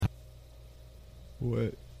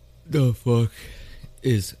What the fuck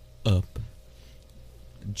is up,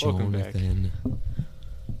 Jonathan?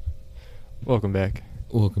 Welcome back.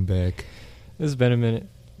 Welcome back. This has been a minute.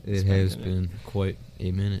 It has been quite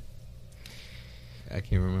a minute. I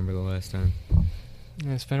can't remember the last time.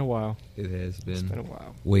 Yeah, it's been a while. It has been. It's been a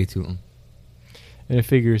while. Way too long. And it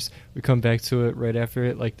figures we come back to it right after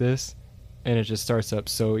it like this, and it just starts up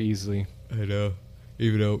so easily. I know.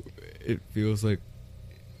 Even though it feels like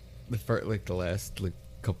the last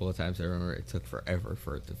couple of times I remember it took forever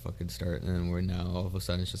for it to fucking start, and then we're now all of a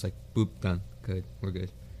sudden it's just like boop, done. Good. We're good.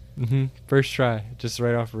 First try, just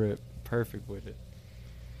right off rip. Perfect with it.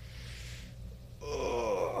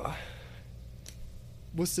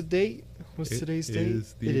 What's the date? What's today's date?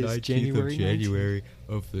 It is January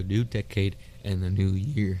of the new decade and the new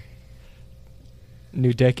year.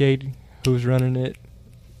 New decade? Who's running it?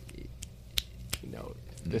 No,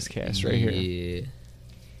 this cast right here. Yeah.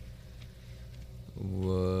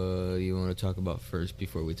 What do you want to talk about first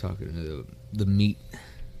before we talk into the meat?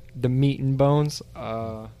 The meat and bones.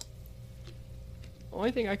 Only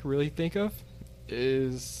thing I can really think of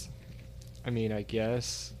is, I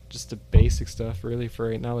guess just the basic stuff really for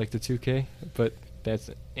right now, like the 2K. But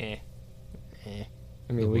that's I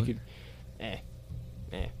mean, we could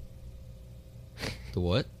The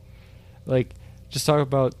what? Like, just talk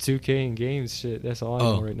about 2K and games shit. That's all I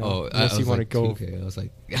know right now. Unless you want to go. 2K. I was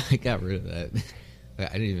like, I got rid of that.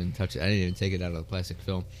 I didn't even touch it. I didn't even take it out of the plastic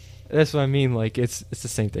film. That's what I mean. Like, it's the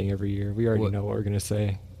same thing every year. We already know what we're gonna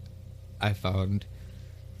say. I found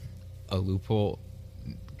a loophole,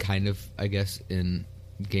 kind of, I guess, in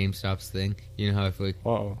GameStop's thing. You know how I feel like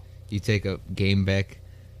you take a game back,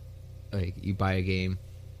 like you buy a game,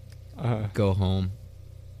 go home,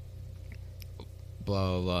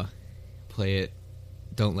 blah blah blah, play it,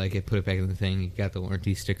 don't like it, put it back in the thing. You got the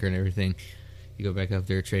warranty sticker and everything. You go back up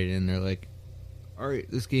there, trade it in. They're like, all right,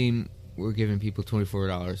 this game we're giving people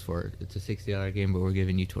 $24 for it. It's a $60 game, but we're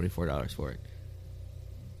giving you $24 for it.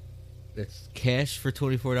 That's cash for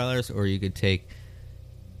 $24, or you could take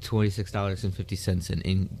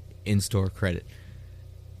 $26.50 in-store credit.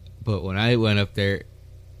 But when I went up there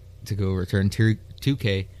to go return 2K,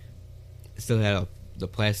 it still had the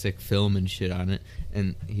plastic film and shit on it,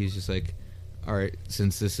 and he was just like, all right,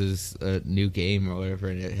 since this is a new game or whatever,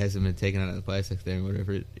 and it hasn't been taken out of the plastic thing or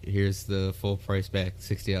whatever, here's the full price back,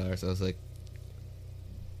 $60. I was like,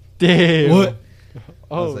 damn. What?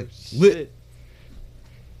 Oh, I was like, shit. Lit.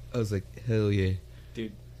 I was like, hell yeah.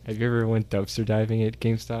 Dude, have you ever went dumpster diving at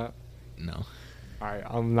GameStop? No. Alright,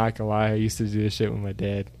 I'm not gonna lie. I used to do this shit with my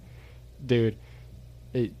dad. Dude,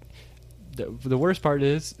 the worst part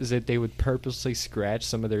is that they would purposely scratch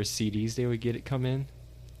some of their CDs they would get it come in,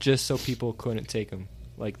 just so people couldn't take them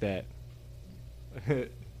like that. I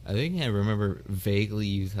think I remember vaguely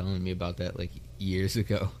you telling me about that like years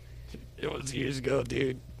ago. It was years ago,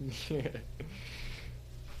 dude.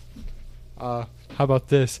 How about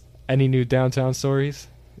this? Any new downtown stories?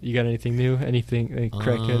 You got anything new? Any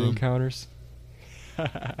crackhead encounters?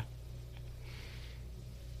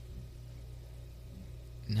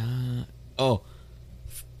 Nah. Oh.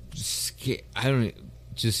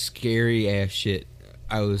 Just scary ass shit.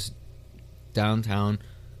 I was downtown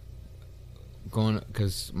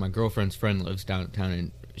because my girlfriend's friend lives downtown,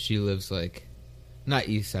 and she lives like, not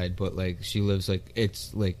east side, but like she lives like,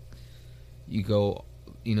 it's like, you go,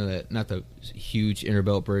 you know, that, not the huge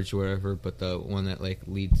Interbelt Bridge or whatever, but the one that like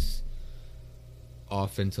leads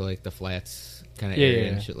off into like the flats kind of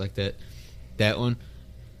area and shit like that. That one,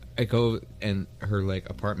 I go, and her like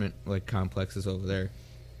apartment like complex is over there,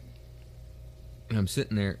 and I'm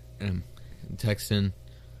sitting there and I'm texting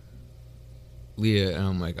Leah, and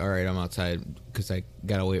I'm like, all right, I'm outside because I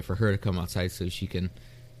gotta wait for her to come outside so she can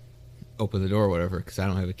open the door or whatever, because I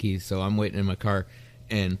don't have a key. So I'm waiting in my car,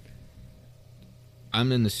 and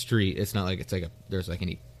I'm in the street. It's not like it's like there's like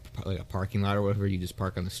any like a parking lot or whatever. You just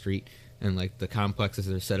park on the street, and like the complexes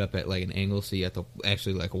are set up at like an angle, so you have to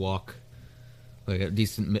actually like walk like a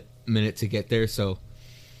decent minute to get there. So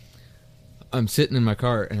I'm sitting in my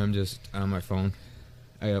car, and I'm just on my phone.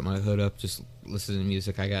 I got my hood up, just listening to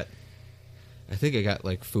music. I think I got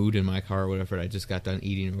like food in my car or whatever. I just got done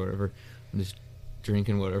eating or whatever. I'm just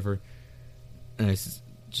drinking whatever, and I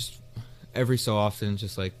just every so often,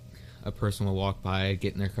 just like a person will walk by,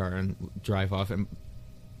 get in their car, and drive off. And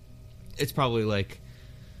it's probably like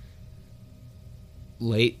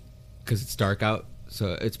late because it's dark out,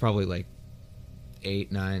 so it's probably like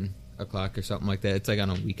 8, 9 o'clock or something like that. It's like on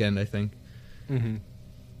a weekend, I think. Mm-hmm.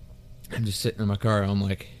 I'm just sitting in my car, and I'm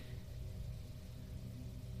like,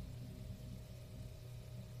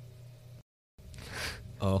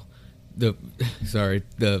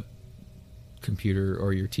 the computer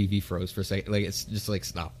or your TV froze for a second. Like, it's just like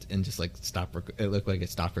stopped and just like stopped. It looked like it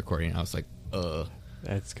stopped recording. I was like,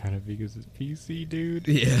 That's kind of because it's PC, dude.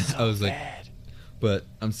 Yeah, so I was bad. like, but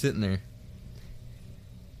I'm sitting there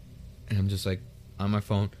and I'm just like on my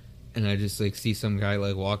phone, and I just like see some guy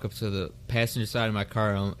like walk up to the passenger side of my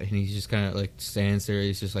car, and he's just kind of like stands there.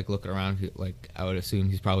 He's just like looking around. Like, I would assume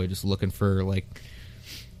he's probably just looking for like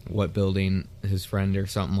what building his friend or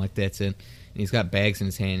something like that's in. And he's got bags in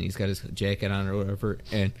his hand. He's got his jacket on or whatever,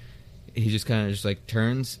 and he just kind of just like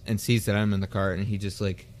turns and sees that I'm in the car, and he just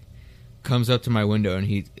like comes up to my window, and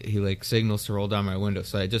he like signals to roll down my window.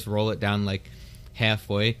 So I just roll it down like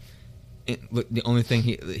halfway. And look, the only thing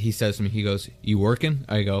he says to me, he goes, "You working?"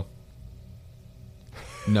 I go,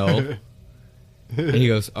 "No." And he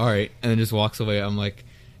goes, "All right," and then just walks away. I'm like,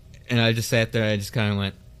 and I just sat there. I just kind of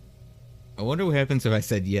went, I wonder what happens if I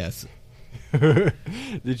said yes.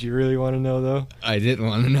 Did you really want to know, though? I didn't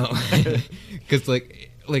want to know, because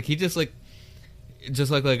like he just like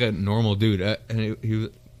a normal dude,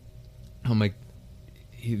 and I'm like,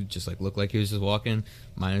 he just like looked like he was just walking,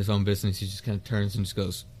 mind his own business. He just kind of turns and just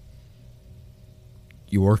goes,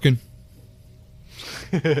 "You working?"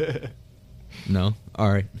 "No."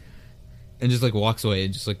 "All right," and just like walks away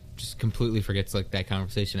and just completely forgets like that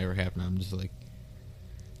conversation ever happened. I'm just like,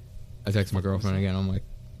 I text my girlfriend again. I'm like,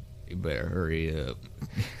 "You better hurry up.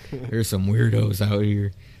 There's some weirdos out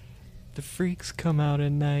here." The freaks come out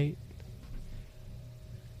at night.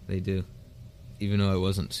 They do. Even though it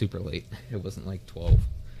wasn't super late. It wasn't like 12.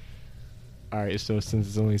 Alright, so since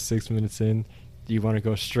it's only 6 minutes in, do you want to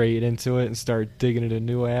go straight into it and start digging at a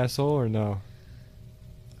new asshole, or no?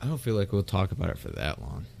 I don't feel like we'll talk about it for that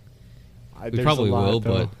long. We There's probably a lot, will,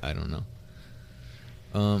 though. but I don't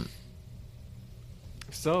know.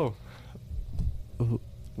 So,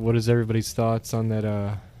 what is everybody's thoughts on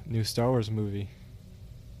that new Star Wars movie?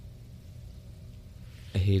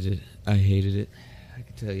 I hated it. I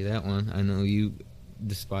can tell you that one. I know you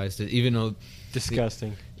despised it, even though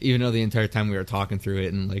Disgusting. Even though the entire time we were talking through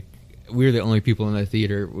it, and like we were the only people in the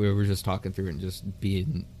theater, we were just talking through it and just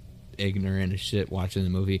being ignorant as shit watching the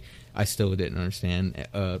movie. I still didn't understand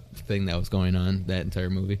a thing that was going on that entire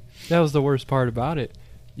movie. That was the worst part about it.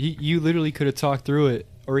 You literally could have talked through it,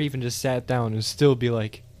 or even just sat down and still be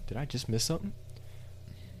like, "Did I just miss something?"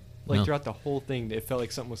 Like, No. throughout the whole thing, it felt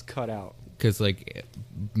like something was cut out. Because like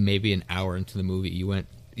maybe an hour into the movie,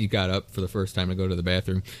 you got up for the first time to go to the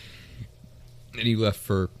bathroom, and you left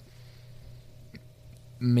for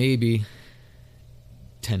maybe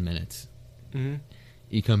 10 minutes. Mm-hmm.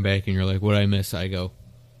 You come back and you're like, "What did I miss?" I go,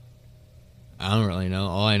 "I don't really know.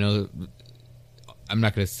 All I know, I'm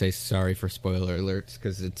not going to say sorry for spoiler alerts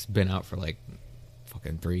because it's been out for like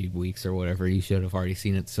fucking 3 weeks or whatever. You should have already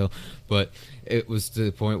seen it." So, but it was to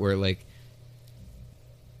the point where like,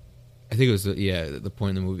 I think it was the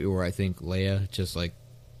point in the movie where I think Leia just like,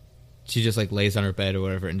 she just like lays on her bed or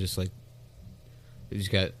whatever, and just like, she's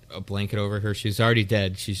got a blanket over her. She's already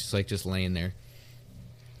dead. She's just like just laying there,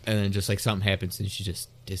 and then just like something happens and she just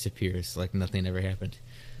disappears like nothing ever happened.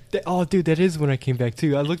 Oh, dude, that is when I came back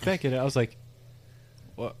too. I looked back at it. I was like,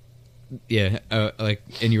 "What?" Yeah, like,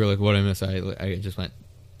 and you were like, "What I miss?" I just went,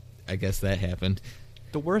 "I guess that happened."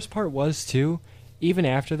 The worst part was too, even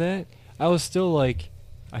after that, I was still like,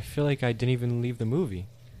 I feel like I didn't even leave the movie.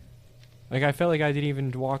 Like, I felt like I didn't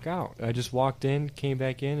even walk out. I just walked in, came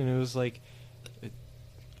back in, and it was like,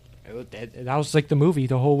 that was like the movie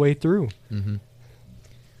the whole way through. Mm-hmm.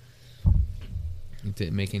 It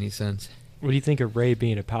didn't make any sense. What do you think of Rey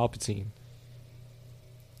being a Palpatine?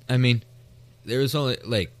 I mean, there was only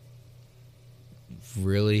like,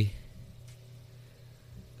 really.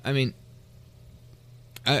 I mean,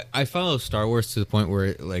 I follow Star Wars to the point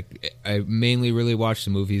where like I mainly really watch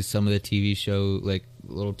the movies, some of the TV show, like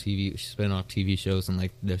little TV spin-off TV shows, and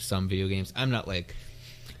like there's some video games. I'm not like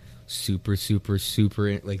super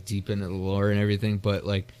like deep into the lore and everything, but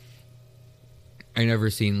like I never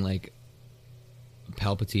seen like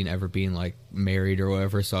Palpatine ever being like married or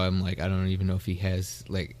whatever, so I'm like, I don't even know if he has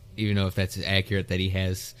like, even know if that's accurate that he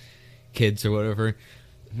has kids or whatever.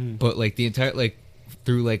 Mm-hmm. But like the entire like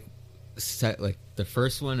through like like the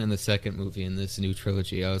first one and the second movie in this new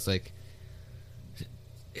trilogy, I was like,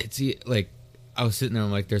 it's like, I was sitting there,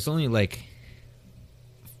 I'm like, there's only like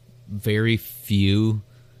very few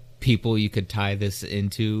people you could tie this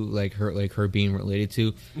into, like her being related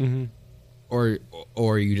to. Mm-hmm.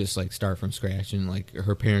 Or you just like start from scratch, and like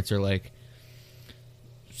her parents are like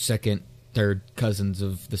second, third cousins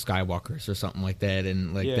of the Skywalkers or something like that,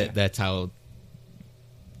 and like that's how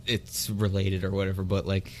it's related or whatever. But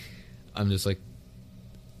like, I'm just like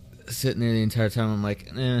sitting there the entire time. I'm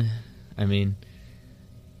like, I mean,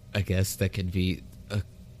 I guess that could be a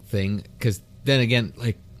thing. Because then again,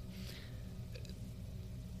 like,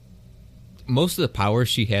 most of the powers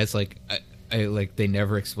she has, like, I like, they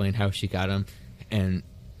never explain how she got them. And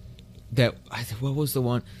what was the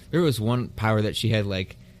one? There was one power that she had,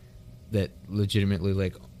 like, that legitimately,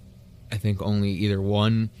 like, I think only either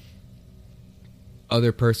one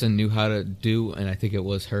other person knew how to do, and I think it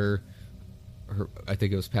was her. I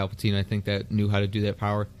think it was Palpatine. I think that knew how to do that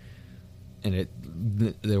power, and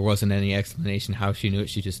there wasn't any explanation how she knew it.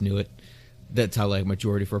 She just knew it. That's how, like,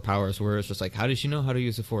 majority of her powers were. It's just like, how does she know how to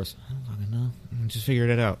use the Force? I don't fucking know. I just figured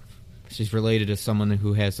it out. She's related to someone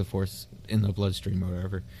who has the Force in the bloodstream or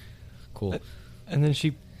whatever. Cool. And then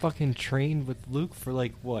she fucking trained with Luke for,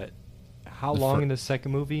 like, what? How long in the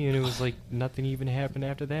second movie? And it was like nothing even happened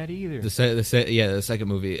after that either. The second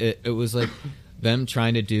movie. It was like them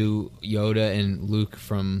trying to do Yoda and Luke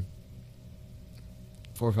from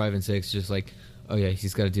 4, 5, and 6. Just like, oh yeah,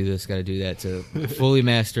 he's got to do this, got to do that to fully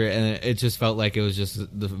master it. And it just felt like it was just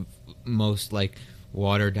the most, like,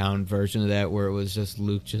 watered down version of that, where it was just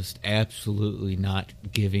Luke just absolutely not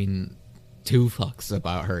giving two fucks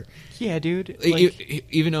about her. Yeah, dude. Like,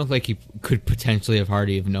 even though, like, he could potentially have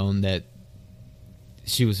already have known that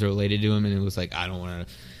she was related to him, and it was like, I don't want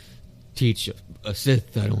to teach a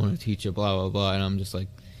Sith, I don't want to teach a blah blah blah, and I'm just like,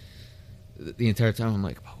 the entire time I'm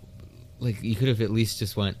like, oh, like, you could have at least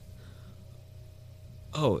just went,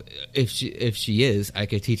 oh, if she is, I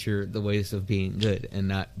could teach her the ways of being good and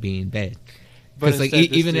not being bad. Because, like,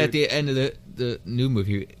 even at the end of the new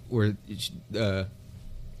movie where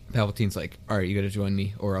Palpatine's like, all right, you got to join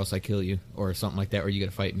me or else I kill you, or something like that, or you got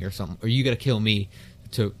to fight me or something, or you got to kill me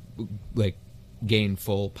to, like, gain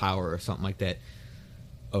full power or something like that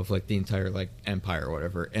of, like, the entire, like, empire or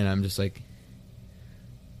whatever. And I'm just like,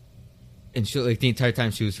 and she, like, the entire time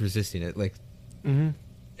she was resisting it, like,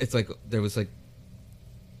 it's like there was, like,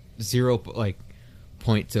 zero, like,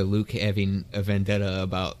 point to Luke having a vendetta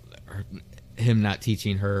about him not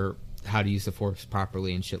teaching her how to use the Force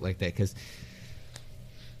properly and shit like that. Because,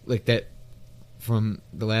 like, that from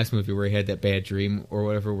the last movie where he had that bad dream or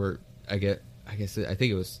whatever, where I think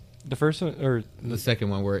it was the first one or the second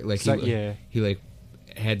one, where, like, he like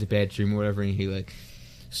had the bad dream or whatever, and he, like,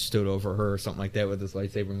 stood over her or something like that with his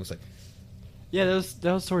lightsaber and was like, yeah,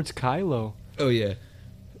 that was towards Kylo. Oh yeah,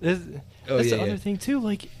 that's the other thing too.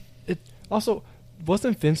 Like, it also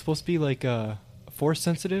wasn't Finn supposed to be, like, Force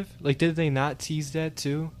sensitive? Like, did they not tease that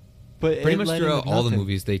too? But pretty much throughout all the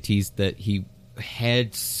movies, they teased that he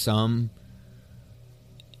had some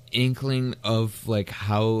inkling of, like,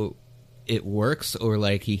 how it works, or,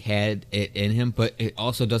 like, he had it in him, but it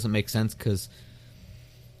also doesn't make sense because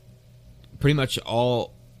pretty much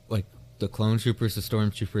all, like, the clone troopers, the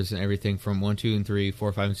stormtroopers, and everything from 1, 2, and 3,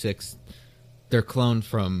 4, 5, and 6, they're cloned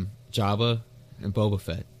from Jabba and Boba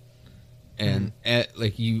Fett. And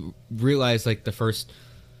like, you realize, like, the first,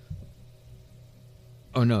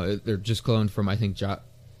 oh no, they're just cloned from, I think,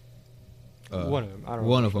 one of them. I don't know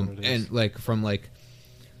one of them, and, like, from, like,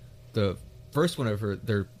 the first one over,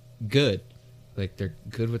 they're good, like, they're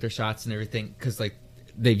good with their shots and everything, because, like,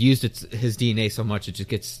 they've used his DNA so much, it just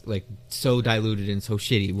gets, like, so diluted and so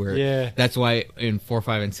shitty, where that's why in 4,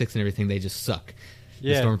 5, and 6 and everything they just suck.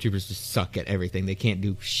 The stormtroopers just suck at everything. They can't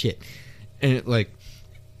do shit, and it, like.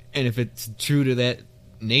 And if it's true to that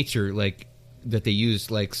nature, like, that they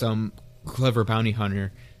use, like, some clever bounty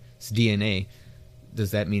hunter's DNA,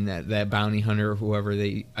 does that mean that bounty hunter, whoever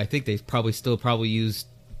I think they probably used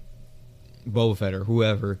Boba Fett or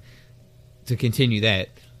whoever to continue that.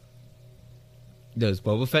 Does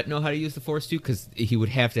Boba Fett know how to use the Force too? Because he would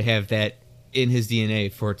have to have that in his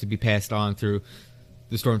DNA for it to be passed on through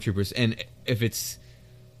the stormtroopers. And if it's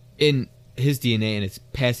in his DNA and it's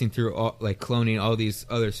passing through all, like, cloning all these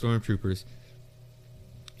other stormtroopers,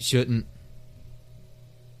 shouldn't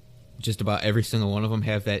just about every single one of them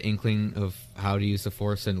have that inkling of how to use the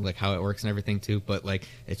Force and, like, how it works and everything too? But, like,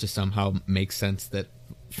 it just somehow makes sense that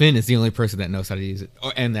Finn is the only person that knows how to use it,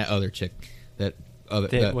 and that other chick, the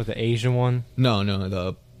Asian one.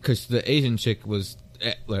 No, because the Asian chick was,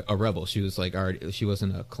 like, a rebel. She was, like, already, she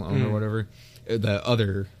wasn't a clone or whatever. The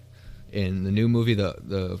other in the new movie,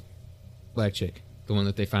 the black chick, the one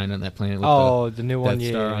that they find on that planet with the new one,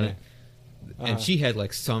 star on it, and she had,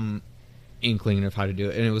 like, some inkling of how to do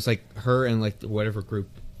it, and it was, like, her and, like, whatever group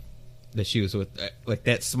that she was with, like,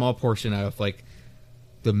 that small portion out of, like,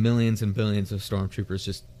 the millions and billions of stormtroopers,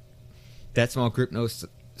 just that small group knows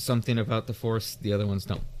something about the Force, the other ones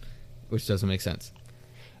don't, which doesn't make sense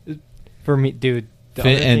for me, dude.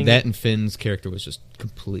 And Finn's character was just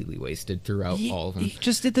completely wasted throughout all of them. He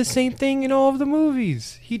just did the same thing in all of the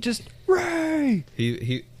movies. He just Ray.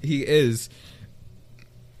 He is,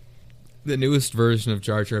 the newest version of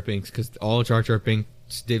Jar Jar Binks, because all Jar Jar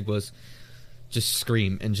Binks did was just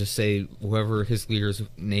scream and just say whoever his leader's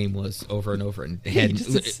name was over and over, and had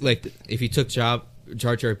like if you took Jar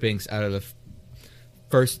Jar Binks out of the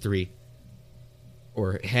first three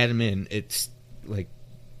or had him in, it's like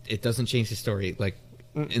it doesn't change the story like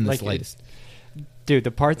in the slightest. Dude,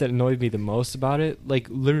 the part that annoyed me the most about it, like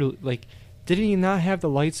literally, like didn't he not have the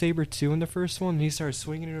lightsaber too in the first one? And he started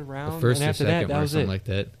swinging it around. The first and or after second, that or was something it. like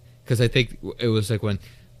that. Because I think it was like when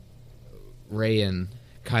Rey and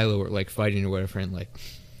Kylo were like fighting or whatever, and like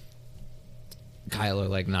Kylo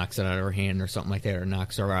like knocks it out of her hand or something like that, or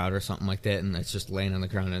knocks her out or something like that, and it's just laying on the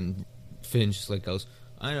ground, and Finn just like goes,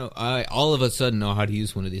 I all of a sudden know how to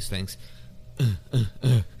use one of these things.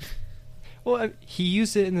 Well, he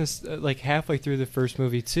used it in this like halfway through the first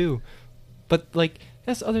movie too, but like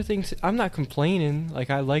that's other things. I'm not complaining. Like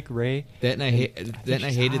I like Rey. That and I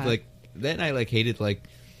hated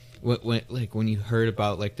like when you heard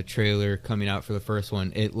about like the trailer coming out for the first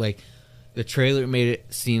one. It like the trailer made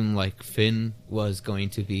it seem like Finn was going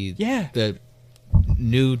to be the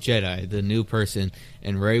new Jedi, the new person,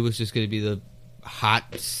 and Rey was just going to be the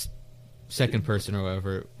hot second person or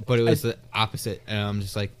whatever. But it was the opposite, and I'm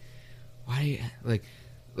just like, why?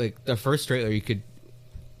 Like the first trailer, you could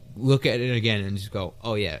look at it again and just go,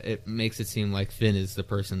 oh yeah, it makes it seem like Finn is the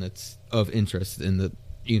person that's of interest in the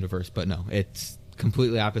universe, but no, it's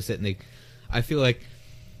completely opposite. And I feel like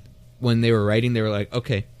when they were writing, they were like,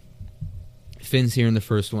 okay, Finn's here in the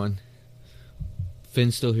first one,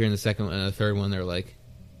 Finn's still here in the second one, and the third one they're like,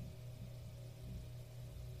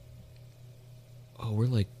 oh,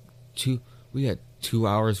 we got 2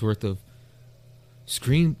 hours worth of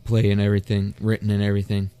screenplay and everything written and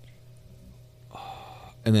everything.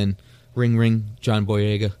 And then ring ring John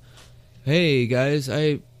Boyega, hey guys,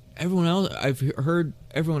 I've heard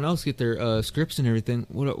everyone else get their scripts and everything.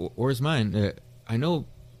 Where's mine? I know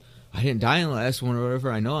I didn't die in the last one or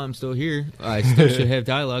whatever. I know I'm still here. I still should have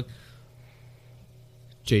dialogue.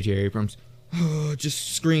 J.J. Abrams,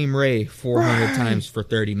 just scream Rey 400 times for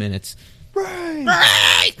 30 minutes. Rey!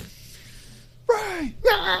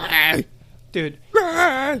 Dude.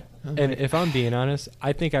 And if I'm being honest,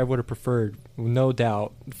 I think I would have preferred, no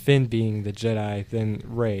doubt, Finn being the Jedi than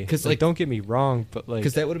Rey. Because, like, don't get me wrong, but, like...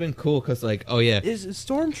 Because that would have been cool, because, like, oh, yeah. Is a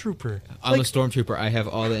stormtrooper. I'm a stormtrooper. I have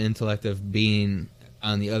all the intellect of being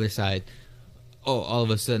on the other side. Oh, all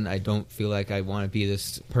of a sudden, I don't feel like I want to be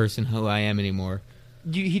this person who I am anymore.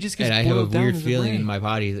 He just gets and I have a down weird to feeling Rey. in my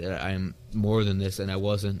body that I'm more than this, and I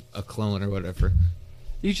wasn't a clone or whatever.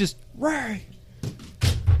 You just... Rey!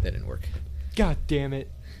 That didn't work. God damn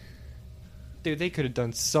it. Dude, they could have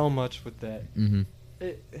done so much with that. Mm-hmm.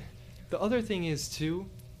 The other thing is, too,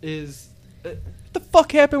 what the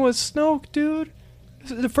fuck happened with Snoke, dude?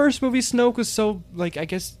 The first movie, Snoke was so, like, I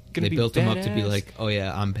guess, gonna be They built badass. him up to be like, oh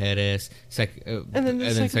yeah, I'm badass. And then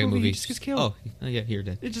the second movie, he just gets killed. Oh yeah, you're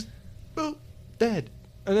dead. It just, dead.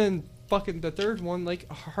 And then fucking the third one, like,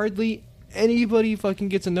 hardly anybody fucking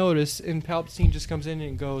gets a notice, and Palpatine just comes in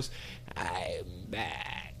and goes, I'm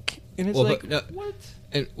back. And it's what?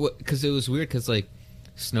 And because it was weird, because like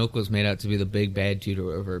Snoke was made out to be the big bad dude or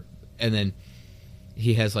whatever, and then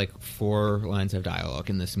he has like 4 lines of dialogue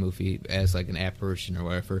in this movie as like an apparition or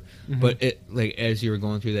whatever. Mm-hmm. But it like as you were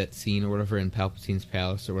going through that scene or whatever in Palpatine's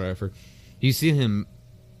palace or whatever, you see him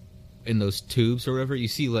in those tubes or whatever. You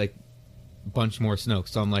see like a bunch more Snoke.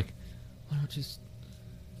 So I'm like, why don't you just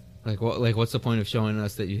what's the point of showing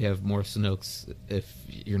us that you have more Snokes if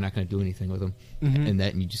you're not going to do anything with them? Mm-hmm.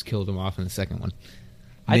 And you just killed them off in the second one.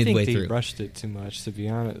 I think they rushed it too much, to be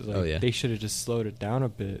honest. Like, oh, yeah. They should have just slowed it down a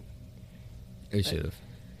bit. They should have.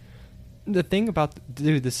 The thing about,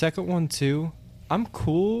 the second one, too, I'm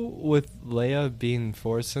cool with Leia being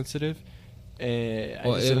Force sensitive.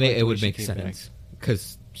 It would make sense.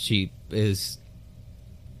 Because she is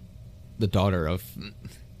the daughter of...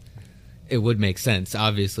 It would make sense,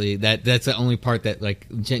 obviously. That's the only part that like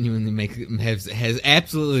genuinely has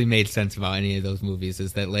absolutely made sense about any of those movies,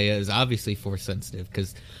 is that Leia is obviously Force sensitive,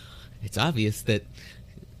 because it's obvious that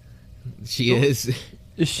she is.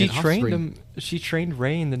 She trained him. She trained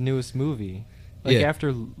Rey in the newest movie. Like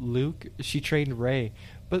after Luke, she trained Rey.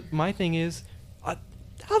 But my thing is, how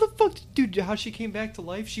the fuck, dude? How she came back to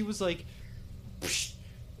life? She was like,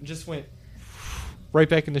 just went right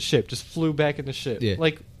back in the ship. Just flew back in the ship. Yeah.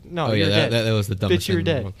 Like. No, you're dead. That was the dumbest thing. Bitch, you're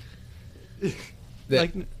dead.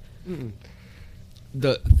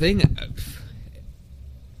 The thing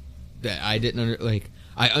that I didn't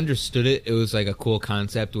I understood it. It was like a cool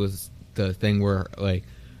concept. Was the thing where like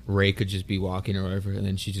Rey could just be walking or whatever, and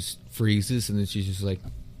then she just freezes, and then she's just like,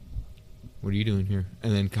 "What are you doing here?"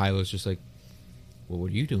 And then Kylo's just like, well,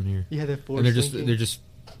 what are you doing here? Yeah, and they're just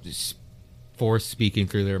force speaking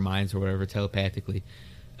through their minds or whatever telepathically,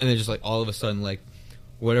 and then just like all of a sudden like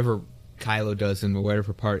whatever Kylo does in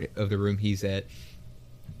whatever part of the room he's at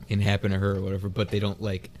can happen to her or whatever, but they don't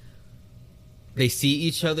like. They see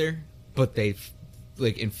each other, but they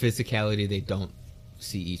like in physicality they don't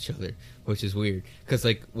see each other, which is weird because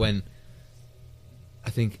like when I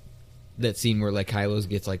think that scene where like Kylo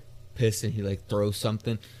gets like pissed and he like throws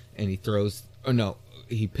something and he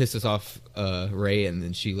pisses off Rey and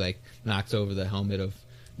then she like knocks over the helmet of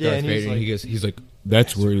Darth Vader and he's like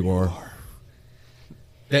that's where you are.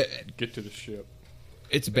 That get to the ship.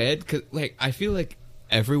 It's bad because like I feel like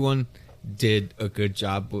everyone did a good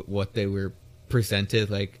job with what they were presented.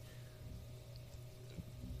 Like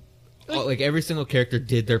every single character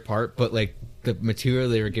did their part, but like the material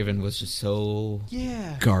they were given was just so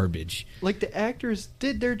garbage. Like the actors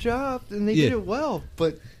did their job and they did it well,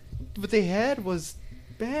 but what they had was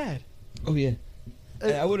bad. Oh yeah,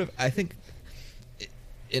 I think,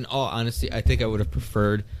 in all honesty, I think I would have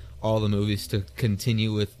preferred all the movies to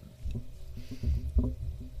continue with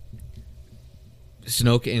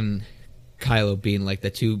Snoke and Kylo being like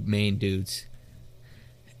the two main dudes,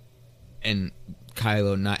 and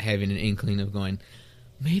Kylo not having an inkling of going,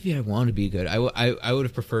 maybe I want to be good. I would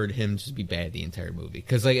have preferred him just be bad the entire movie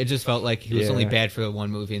because like it just felt like he was only bad for the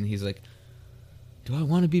one movie, and he's like, do I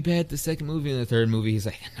want to be bad the second movie and the third movie? He's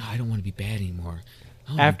like, no, I don't want to be bad anymore.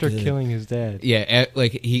 After killing his dad,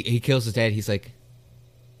 like he kills his dad. He's like,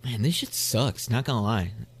 man, this shit sucks. Not gonna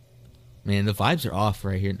lie, man, the vibes are off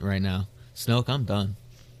right now. Snoke, I'm done.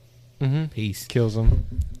 Mm-hmm. Peace. Kills him.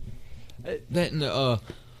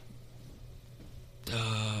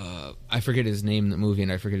 I forget his name in the movie,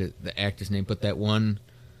 and I forget the actor's name, but that one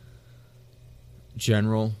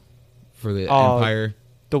general for the Empire,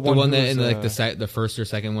 the one that in like the first or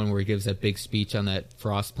second one where he gives that big speech on that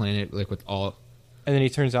frost planet, like with all, and then he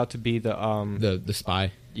turns out to be the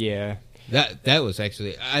spy. Yeah, that was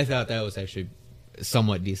actually, I thought that was actually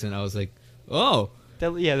somewhat decent. I was like, oh,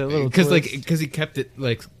 that little because he kept it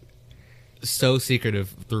like so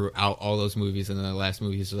secretive throughout all those movies, and then the last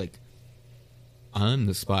movie he's like, I'm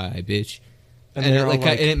the spy, bitch. And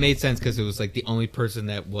it made sense because it was like the only person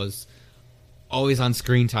that was always on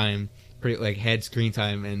screen time, had screen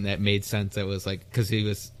time, and that made sense. That was like because he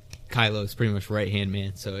was Kylo's pretty much right hand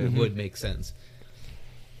man, so it would make sense.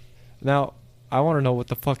 Now I want to know what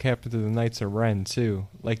the fuck happened to the Knights of Ren too.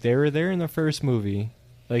 Like they were there in the first movie,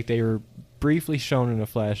 like they were briefly shown in a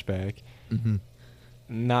flashback,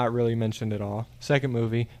 not really mentioned at all. Second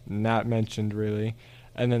movie, not mentioned really.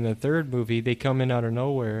 And then the third movie, they come in out of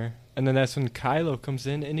nowhere, and then that's when Kylo comes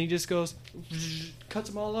in, and he just goes, cuts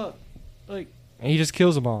them all up, and he just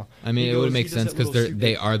kills them all. I mean, it would make sense because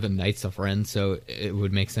they are the Knights of Ren, so it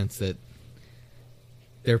would make sense that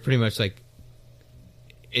they're pretty much like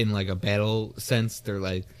in like a battle sense. They're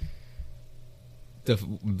like the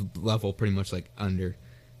level pretty much like under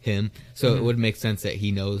him, so it would make sense that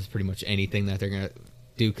he knows pretty much anything that they're gonna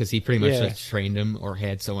do because he pretty much like trained him or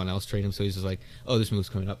had someone else train him. So he's just like, oh, this move's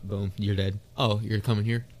coming up, boom, you're dead. Oh, you're coming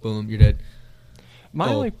here, boom, you're dead. My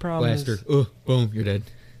only problem blaster. Is, boom, you're dead.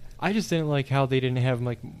 I just didn't like how they didn't have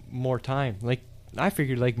like more time. Like I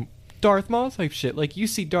figured like Darth Maul type shit. Like you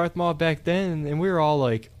see Darth Maul back then, and we were all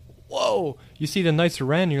like, whoa. You see the Knights of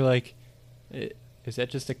Ren, you're like, is that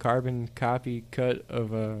just a carbon copy cut of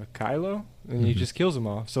Kylo? And he just kills them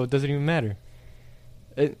all, so it doesn't even matter.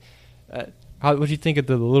 What do you think of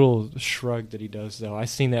the little shrug that he does, though? I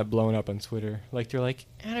seen that blown up on Twitter. Like, they're like,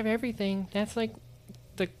 out of everything, that's, like,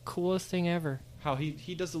 the coolest thing ever. How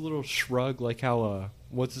he does a little shrug, like how,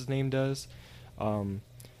 what's his name does?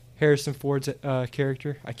 Harrison Ford's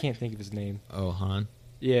character. I can't think of his name. Oh, Han?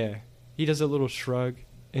 Yeah. He does a little shrug,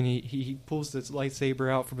 and he pulls this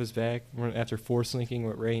lightsaber out from his back after force linking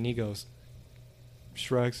with Rey, and he goes,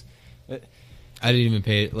 shrugs. I didn't even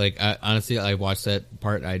pay it. Like, honestly, I watched that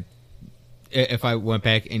part. If I went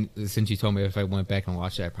back, and since you told me if I went back and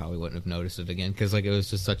watched it, I probably wouldn't have noticed it again because like it was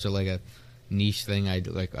just such a niche thing. I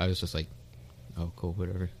was just like, oh, cool,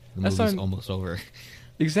 whatever. The movie's almost over.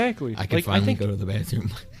 Exactly. I could finally go to the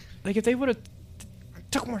bathroom. Like if they would have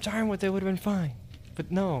took more time with it, would have been fine.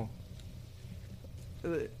 But no.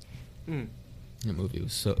 That movie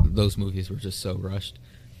was those movies were just so rushed.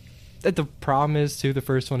 The problem is too, the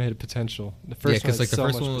first one had potential. The first one had the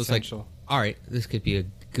first one was potential. Like, all right, this could be a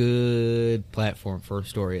good platform for a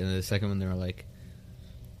story, and then the second one they were like,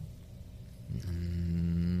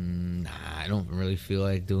 nah, I don't really feel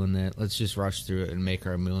like doing that. Let's just rush through it and make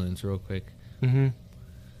our millions real quick. And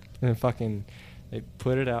then fucking they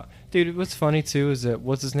put it out, dude. What's funny too is that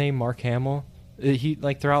what's his name, Mark Hamill. He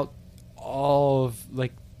like throughout all of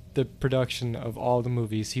like the production of all the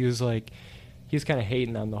movies. He was kind of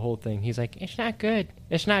hating on the whole thing. He's like, it's not good.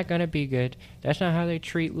 It's not gonna be good. That's not how they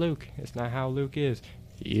treat Luke. It's not how Luke is.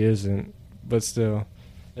 He isn't. But still,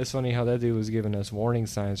 it's funny how that dude was giving us warning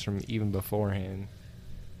signs from even beforehand.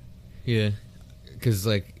 Yeah, because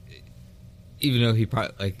like, even though he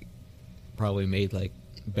probably made like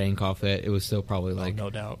bank off that, it was still probably like, no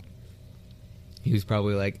doubt. He was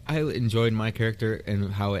probably like, I enjoyed my character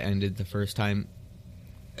and how it ended the first time.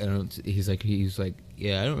 He's like,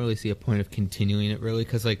 yeah, I don't really see a point of continuing it really,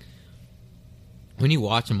 because like when you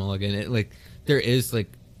watch them all again, it like there is like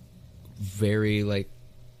very like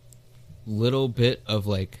little bit of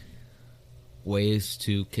like ways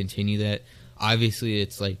to continue that. Obviously,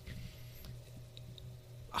 it's like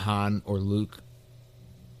Han or Luke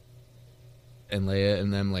and Leia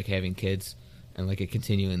and them like having kids and like it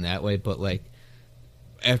continuing that way, but like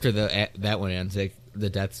after that one ends, like the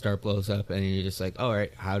Death Star blows up and you're just like, all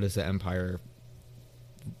right, how does the Empire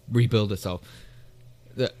rebuild itself?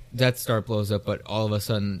 The Death Star blows up, but all of a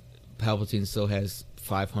sudden Palpatine still has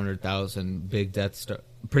 500,000 big Death Star,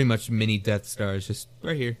 pretty much mini Death Stars just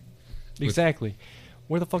right here. Exactly.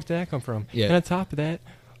 Where the fuck did that come from? Yeah. And on top of that,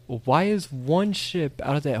 why is one ship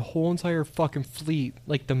out of that whole entire fucking fleet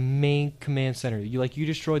like the main command center? You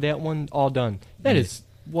destroyed that one, all done. That is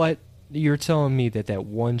what you're telling me, that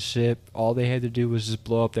one ship, all they had to do was just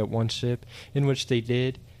blow up that one ship, in which they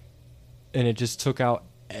did, and it just took out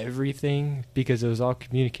everything because it was all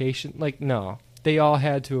communication. Like, no, they all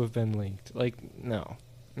had to have been linked. Like, no.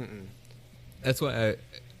 Mm-mm. That's why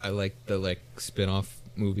I like the like spin-off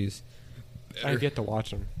movies. I get to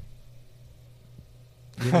watch them.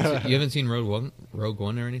 You haven't seen Rogue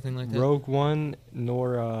One or anything like that? Rogue One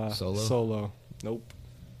nor Solo? Nope.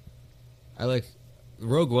 I like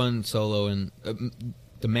Rogue One, Solo, and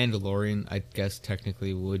The Mandalorian, I guess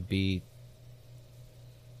technically would be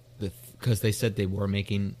because they said they were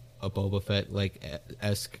making a Boba Fett like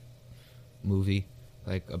esque movie,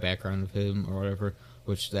 like a background of him or whatever,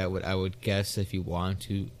 which I would guess if you want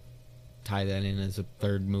to tie that in as a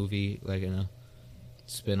third movie, like in a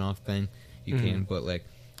spin-off thing, you can. But like,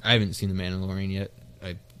 I haven't seen The Mandalorian yet.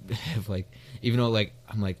 I have like, even though like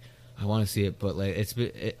I'm like I want to see it, but like I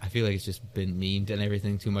feel like it's just been memed and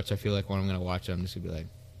everything too much. I feel like when I'm gonna watch it, I'm just gonna be like,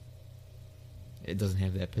 it doesn't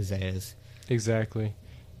have that pizzazz. Exactly.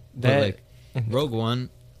 But like Rogue One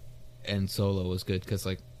and Solo was good because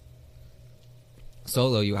like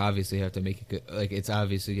Solo, you obviously have to make it good. Like it's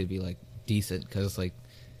obviously gonna be like decent because like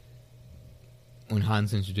when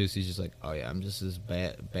Han's introduced, he's just like, oh yeah, I'm just this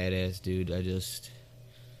badass dude. I'm just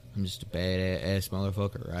a badass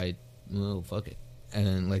motherfucker. Well, fuck it. And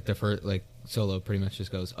then like the first like Solo pretty much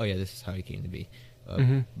just goes, oh yeah, this is how he came to be a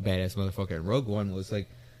badass motherfucker. And Rogue One was like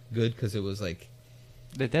good because it was like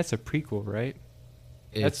that's a prequel, right?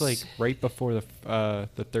 That's like right before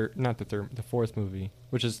the fourth movie,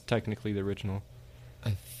 which is technically the original.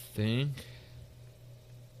 I think.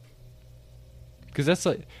 Because that's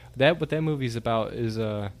like what that movie's about is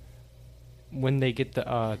when they get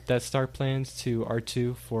the Death Star plans to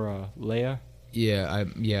R2 for Leia. Yeah,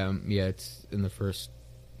 it's in the first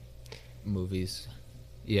movies.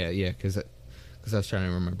 Yeah, because I was trying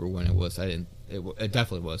to remember when it was. It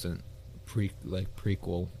definitely wasn't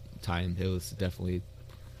prequel time. It was definitely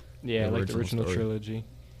the original trilogy.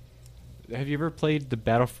 Have you ever played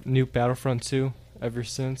the new Battlefront 2 ever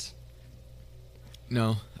since?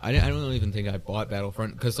 No, I don't even think I bought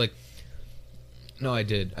Battlefront because like, no, I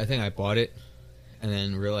did. I think I bought it and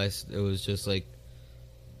then realized it was just like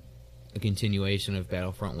a continuation of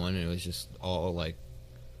Battlefront 1, and it was just all like,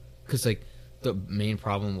 because like the main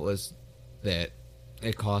problem was that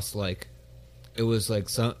it cost like, it was like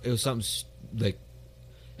something like,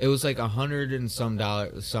 it was like $100 and some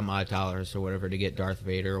odd dollars or whatever to get Darth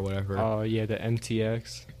Vader or whatever. Oh yeah, the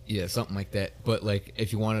MTX. Yeah, something like that. But like,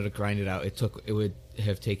 if you wanted to grind it out, it would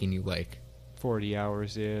have taken you like 40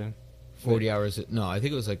 hours. Yeah, 40 hours. No, I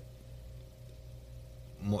think it was like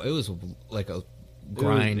more. It was like a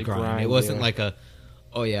grind. It wasn't like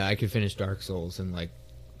oh yeah, I could finish Dark Souls in like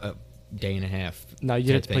a day and a half. No,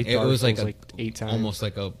 you had to play Dark Souls like 8 times. Almost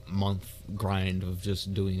like a month grind of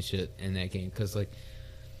just doing shit in that game because like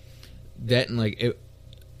that and like it.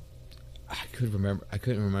 I couldn't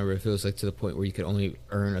remember if it was like to the point where you could only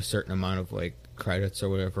earn a certain amount of like credits or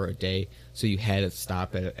whatever a day, so you had to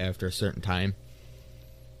stop at after a certain time.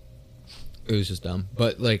 It was just dumb.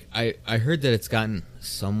 But like I heard that it's gotten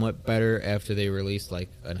somewhat better after they released like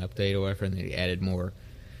an update or whatever, and they added more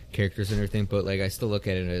characters and everything. But like I still look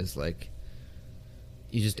at it as like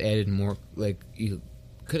you just added more. Like you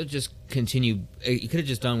could have just continued. You could have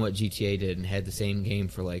just done what GTA did and had the same game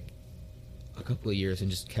for like a couple of years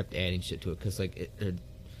and just kept adding shit to it because like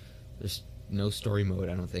there's no story mode,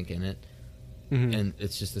 I don't think, in it. Mm-hmm. And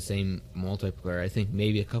it's just the same multiplayer. I think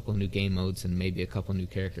maybe a couple of new game modes and maybe a couple of new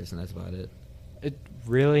characters, and that's about it. It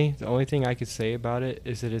really, the only thing I could say about it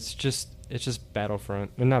is that it's just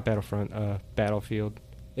Battlefront. Not Battlefront, Battlefield.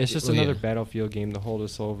 It's just another Battlefield game to hold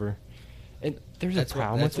us over. And there's a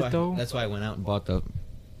problem with it, though. That's why I went out and bought the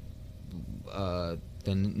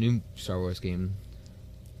new Star Wars game.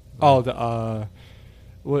 Oh, the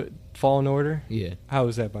what, Fallen Order? Yeah. How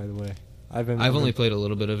is that, by the way? I've only played a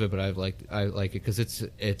little bit of it, but I like it because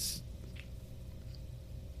it's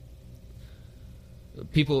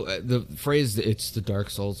people, the phrase it's the Dark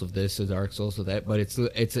Souls of this, the Dark Souls of that, but it's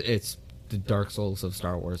the Dark Souls of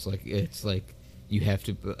Star Wars. Like it's like you have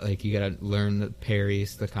to, like, you gotta learn the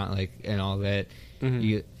parries, like and all that.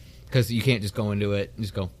 Mm-hmm. Because you can't just go into it and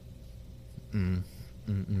just go and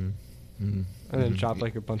then drop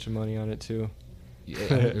like a bunch of money on it too. Yeah,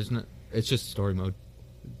 there's not. It's just story mode.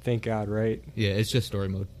 Thank God, right? Yeah, it's just story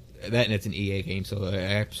mode. That, and it's an EA game, so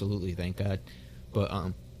absolutely thank God.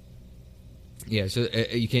 But yeah, so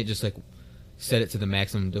you can't just like set it to the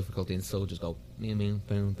maximum difficulty and still just go boom, boom,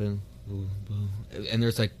 boom, boom, boom. And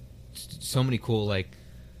there's like so many cool, like,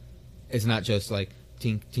 it's not just like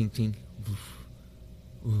tink, tink, tink.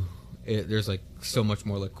 There's like so much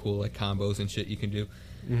more like cool like combos and shit you can do.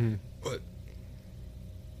 Mm-hmm. But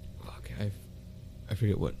fuck, I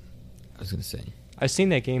forget what I was gonna say. I've seen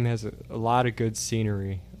that game has a lot of good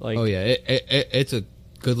scenery. Like, oh yeah, it's a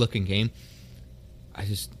good looking game. I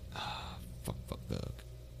just fuck.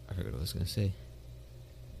 I forget what I was gonna say.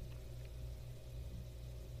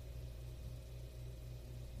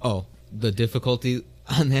 Oh, the difficulty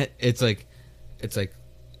on that, it's like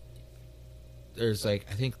there's like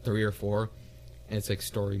I think 3 or 4, and it's like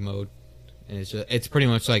story mode, and it's pretty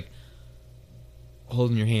much like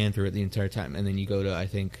holding your hand through it the entire time, and then you go to, I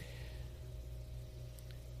think,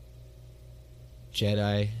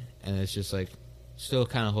 Jedi, and it's just like still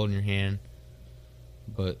kind of holding your hand,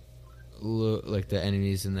 but like the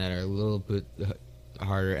enemies in that are a little bit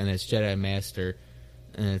harder, and it's Jedi Master,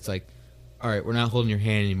 and it's like, all right, we're not holding your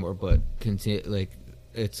hand anymore, but continue, like,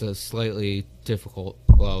 it's a slightly difficult,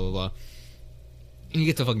 blah blah blah. And you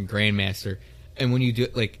get to fucking Grandmaster, and when you do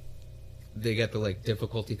it, like, they got the like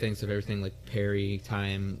difficulty things of everything, like parry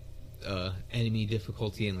time, enemy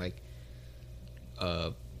difficulty, and like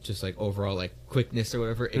just like overall like quickness or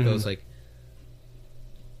whatever. It goes like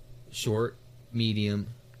short, medium,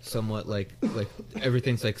 somewhat like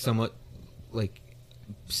everything's like somewhat like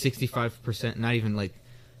 65%, not even like,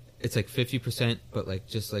 it's like 50%, but like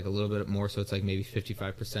just like a little bit more, so it's like maybe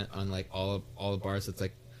 55% on like all the bars. It's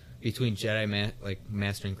like between Jedi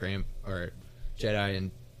Master and Grand, or Jedi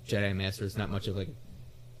and Jedi Master, it's not much of like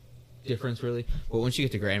a difference really. But once you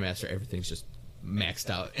get to Grandmaster, everything's just maxed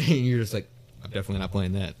out, and you're just like, I'm definitely not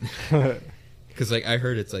playing that. Because like I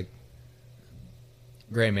heard it's like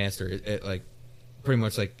Grandmaster, it like pretty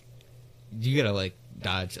much like you gotta like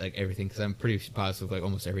dodge like everything. Because I'm pretty positive like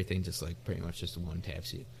almost everything just like pretty much just one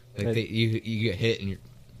taps you. Like you get hit and you're.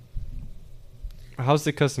 How's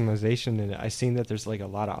the customization in it? I seen that there's like a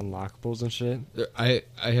lot of unlockables and shit. I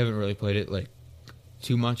haven't really played it like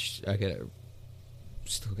too much. I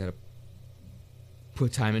still gotta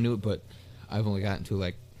put time into it, but I've only gotten to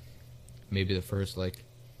like maybe the first like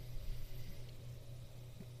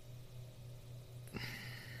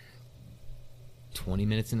 20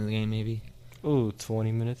 minutes into the game, maybe. Ooh,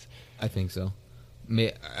 20 minutes. I think so.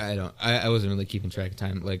 I wasn't really keeping track of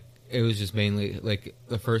time. Like, it was just mainly like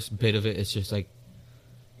the first bit of it. It's just like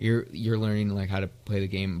you're learning like how to play the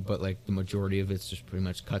game, but like the majority of it's just pretty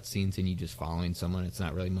much cutscenes and you just following someone. It's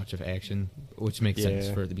not really much of action, which makes sense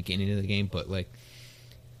for the beginning of the game. But like,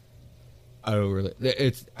 I don't really.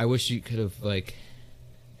 I wish you could have like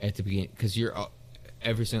at the beginning, because you're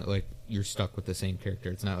every single like you're stuck with the same character.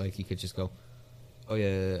 It's not like you could just go, oh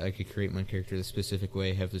yeah, I could create my character the specific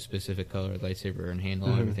way, have the specific color lightsaber, and handle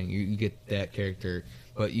everything. You get that character,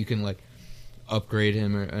 but you can like upgrade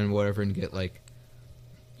him and whatever, and get like,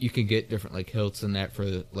 you can get different like hilts and that for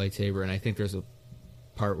the lightsaber. And I think there's a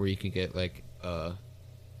part where you could get like the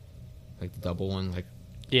double one, like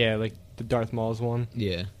like the Darth Maul's one.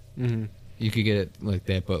 Yeah, you could get it like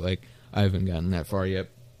that, but like I haven't gotten that far yet.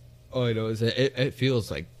 All I know is that it feels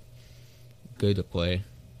like good to play.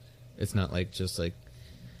 It's not like just like,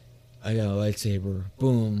 I got a lightsaber,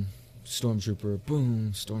 boom, stormtrooper,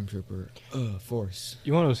 boom, stormtrooper, force.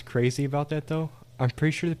 You know what was crazy about that though? I'm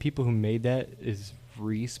pretty sure the people who made that is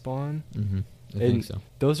Respawn. I think so.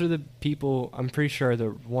 Those are the people, I'm pretty sure,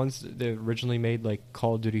 the ones that originally made like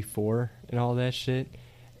Call of Duty 4 and all that shit.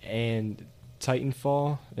 And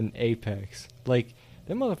Titanfall and Apex. Like,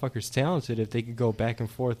 that motherfucker's talented if they could go back and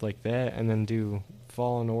forth like that and then do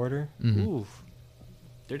Fallen Order. Mhm. Oof.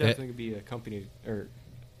 They're definitely going to be a company, or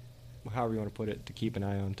however you want to put it, to keep an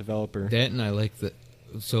eye on. Developer. That, and I like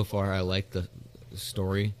so far, I like the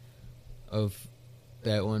story of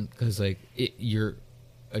that one, because, like, you're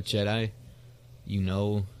a Jedi, you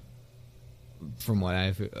know, from what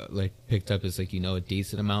I've, like, picked up, is, like, you know a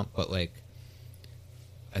decent amount, but, like,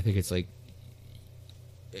 I think it's, like,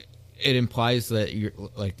 it implies that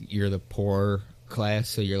you're the poor class,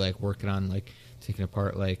 so you're, like, working on, like, taking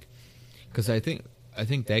apart, like, because I think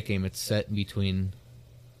that game, it's set between,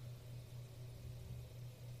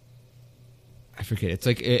 I forget, it's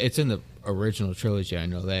like it's in the original trilogy. I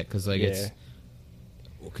know that because, like, it's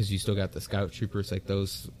because you still got the scout troopers, like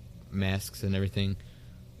those masks and everything.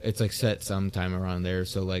 It's like set sometime around there,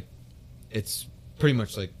 so like it's pretty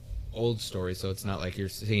much like old story. So it's not like you're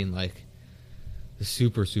seeing like the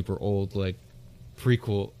super old like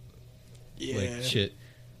prequel like shit.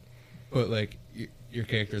 But like your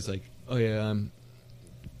character's like, oh yeah, I'm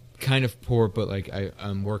kind of poor, but like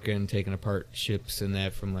I'm working, taking apart ships and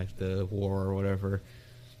that from like the war or whatever.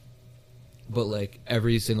 But like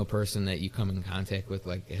every single person that you come in contact with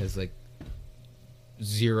like has like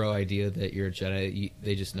zero idea that you're a Jedi.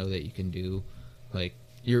 They just know that you can do, like,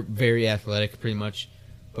 you're very athletic pretty much,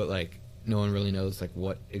 but like no one really knows like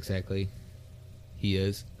what exactly he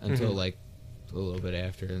is until like a little bit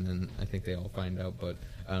after, and then I think they all find out. But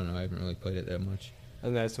I don't know, I haven't really played it that much.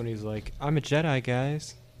 And that's when he's like, I'm a Jedi,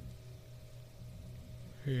 guys.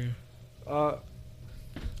 Yeah.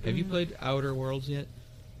 Have you played Outer Worlds yet?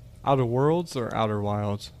 Outer Worlds or Outer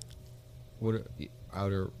Wilds? What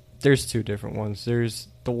Outer? There's two different ones. There's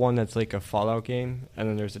the one that's like a Fallout game, and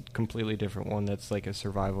then there's a completely different one that's like a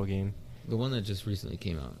survival game. The one that just recently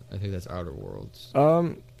came out, I think that's Outer Worlds.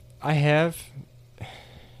 I have.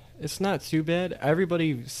 It's not too bad.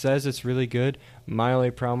 Everybody says it's really good. My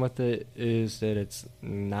only problem with it is that it's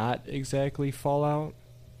not exactly Fallout.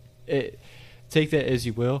 Take that as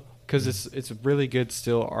you will, because it's a really good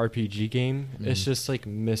still RPG game. It's just like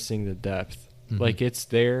missing the depth. Like, it's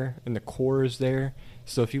there and the core is there.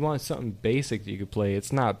 So if you want something basic that you could play,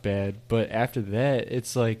 it's not bad. But after that,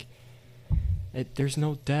 it's like there's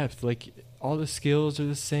no depth. Like, all the skills are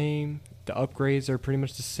the same. The upgrades are pretty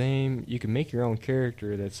much the same. You can make your own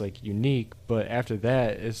character that's like unique, but after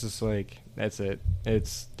that, it's just like that's it.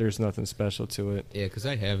 There's nothing special to it. Yeah, because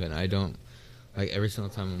I haven't. I don't like every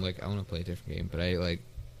single time I'm like I want to play a different game, but I like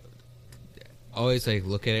always like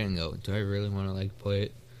look at it and go, do I really want to like play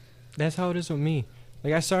it? That's how it is with me.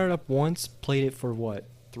 Like, I started up once, played it for what,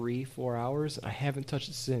 3-4 hours. I haven't touched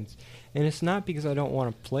it since, and it's not because I don't want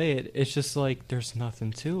to play it. It's just like there's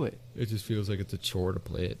nothing to it. It just feels like it's a chore to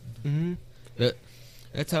play it. Mm-hmm.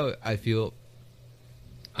 That's how I feel.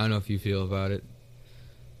 I don't know if you feel about it.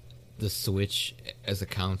 The Switch as a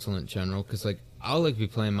console in general, because like I'll like be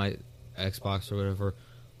playing my Xbox or whatever.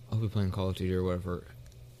 I'll be playing Call of Duty or whatever.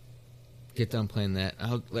 Get done playing that,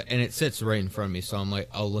 and it sits right in front of me. So I'm like,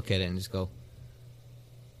 I'll look at it and just go,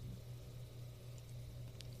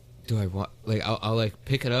 do I want? Like, I'll like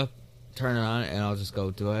pick it up, turn it on, and I'll just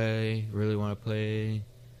go, do I really want to play?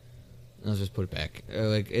 And I'll just put it back.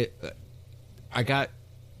 Like it, I got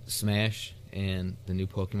Smash and the new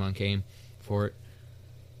Pokemon game for it.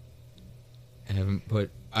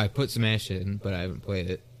 I put Smash in, but I haven't played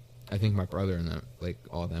it. I think my brother and them, like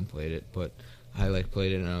all of them, played it, but I like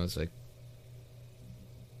played it and I was like,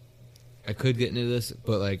 I could get into this,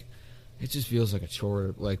 but like, it just feels like a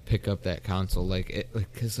chore to like pick up that console,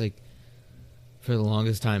 because like for the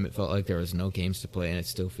longest time it felt like there was no games to play, and it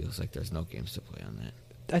still feels like there's no games to play on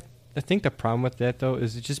that. I think the problem with that though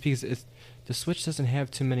is just because the Switch doesn't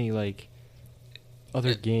have too many like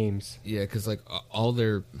other games. Yeah, because like all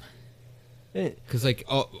their, because like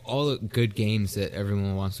all the good games that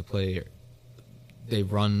everyone wants to play, they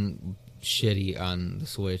run shitty on the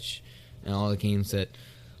Switch, and all the games that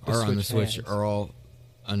are on the Switch are all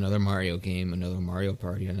another Mario game, another Mario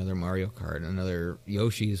Party, another Mario Kart, another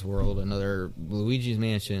Yoshi's World, another Luigi's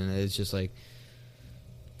Mansion. It's just like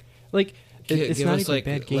it's not even like,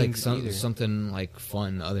 bad games either. Something like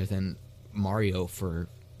fun other than Mario for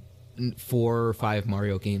 4 or 5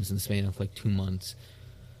 Mario games in the span of like 2 months.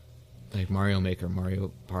 Like Mario Maker,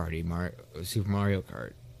 Mario Party, Super Mario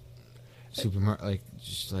Kart,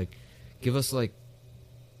 just like give us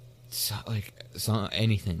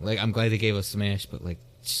anything. Like, I'm glad they gave us Smash, but like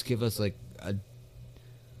just give us like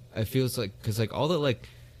it feels like, because like all the like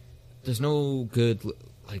there's no good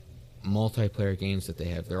like multiplayer games that they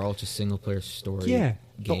have. They're all just single player story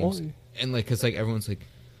games. And like, because like everyone's like,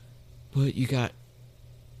 but you got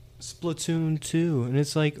Splatoon 2, and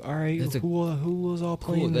it's like, all right, who was all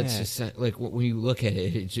playing cool, that's that? just like when you look at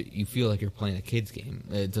it, you feel like you're playing a kid's game.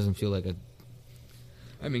 It doesn't feel like a.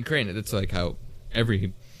 I mean, granted, it's like how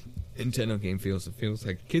every Nintendo game feels. It feels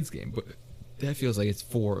like a kid's game, but that feels like it's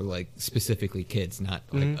for like specifically kids, not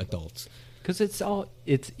like adults. Because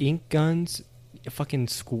it's ink guns, fucking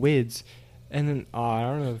squids, and then I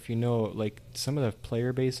don't know if you know, like some of the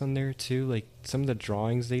player base on there too, like some of the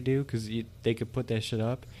drawings they do, because they could put that shit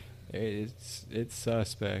up. It's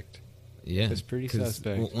suspect. Yeah, it's pretty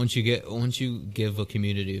suspect. Once you give a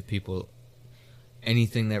community of people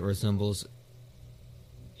anything that resembles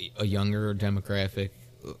a younger demographic,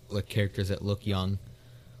 like characters that look young,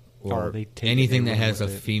 or anything that has a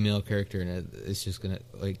female character in it, it's just gonna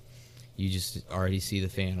like you just already see the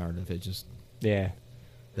fan art of it. Just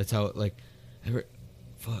that's how it like.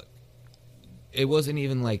 Fuck, it wasn't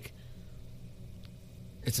even like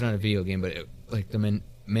it's not a video game, but like the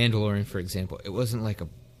Mandalorian, for example, it wasn't like a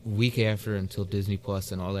week after until Disney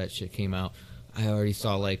Plus and all that shit came out. I already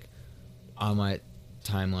saw like on my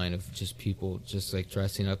timeline of just people just like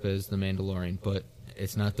dressing up as the Mandalorian, but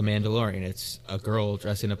it's not the Mandalorian. It's a girl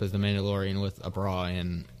dressing up as the Mandalorian with a bra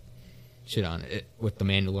and shit on it with the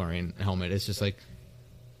Mandalorian helmet. It's just like,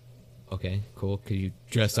 okay, cool. Could you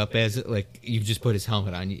dress up as it? Like you just put his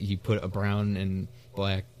helmet on. You put a brown and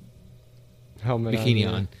black helmet bikini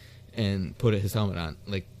on and put his helmet on.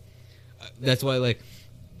 Like that's why like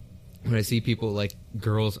when I see people like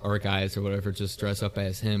girls or guys or whatever just dress up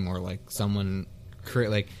as him or like someone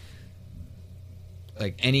like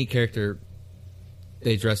any character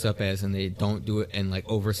they dress up as and they don't do it and like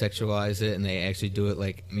over sexualize it and they actually do it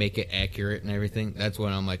like make it accurate and everything, that's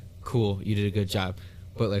when I'm like, cool, you did a good job.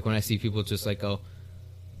 But like when I see people just like, oh,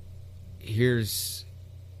 here's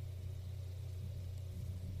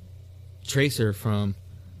Tracer from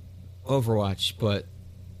Overwatch, but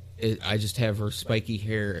I just have her spiky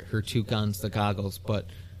hair, her two guns, the goggles, but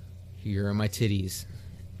here are my titties.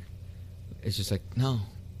 It's just like, no,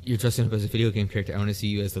 you're dressing up as a video game character. I want to see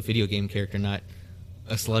you as the video game character, not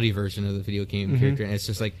a slutty version of the video game character. And it's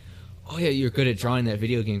just like, oh yeah, you're good at drawing that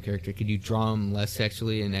video game character. Could you draw him less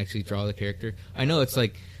sexually and actually draw the character? I know it's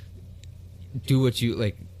like, do what you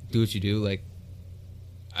do. Like,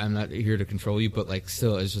 I'm not here to control you, but like,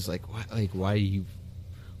 still, it's just like, why do you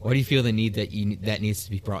feel the need that that needs to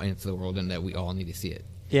be brought into the world and that we all need to see it?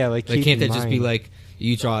 Yeah, like can't that just be like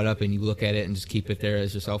you draw it up and you look at it and just keep it there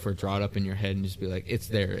as yourself, or draw it up in your head and just be like, it's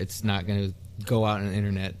there. It's not going to go out on the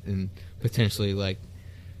internet and potentially like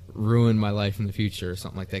ruin my life in the future or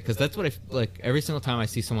something like that. Because that's what I like every single time I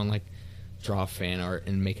see someone like draw fan art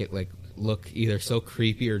and make it like look either so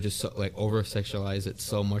creepy or just so, like over sexualize it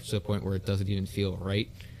so much to the point where it doesn't even feel right.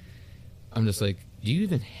 I'm just like, do you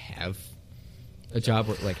even have a job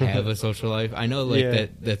or like have a social life? I know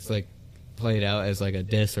like that's like played out as like a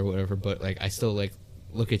diss or whatever, but like I still like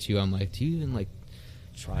look at you, I'm like, do you even like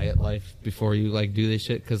try at life before you like do this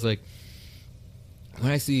shit? Because like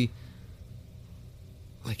when I see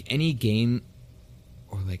like any game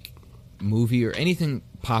or like movie or anything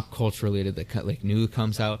pop culture related that like new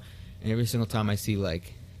comes out, and every single time I see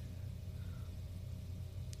like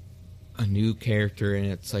a new character and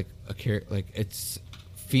it's like a character like it's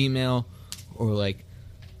female or like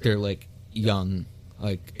they're like young,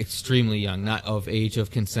 like extremely young, not of age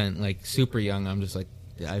of consent, like super young, I'm just like,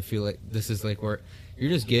 I feel like this is like where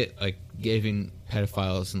you're just giving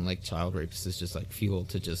pedophiles and like child rapists is just like fuel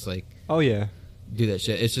to just like do that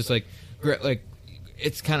shit. It's just like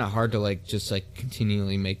it's kind of hard to like just like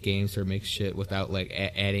continually make games or make shit without like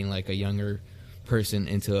adding like a younger person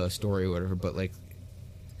into a story or whatever, but like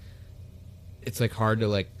it's like hard to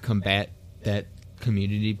like combat that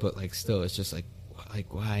community, but like still it's just like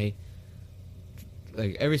why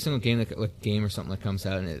like every single game that like game or something that comes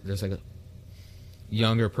out and there's like a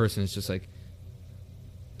younger person, it's just like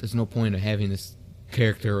there's no point of having this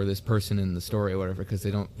character or this person in the story or whatever, because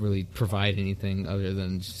they don't really provide anything other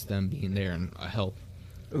than just them being there and a help,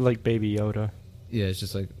 like Baby Yoda. Yeah, it's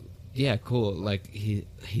just like, yeah, cool, like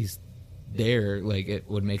he's there, like it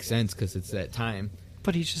would make sense because it's that time,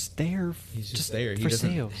 but he's just there. He's just there. He for doesn't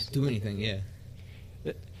sales. Do anything. Yeah,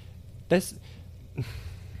 that's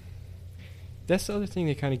the other thing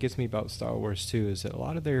that kind of gets me about Star Wars too, is that a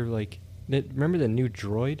lot of their like, remember the new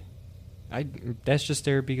droid? That's just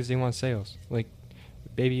there because they want sales. Like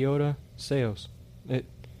Baby Yoda, sales. And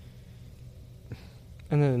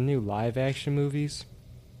then the new live action movies,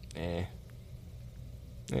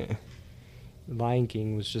 Lion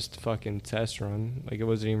King was just a fucking test run. Like it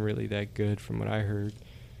wasn't even really that good from what I heard.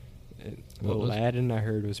 Aladdin I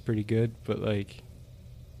heard was pretty good, but like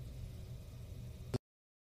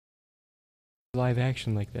live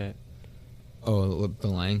action like that. Oh, the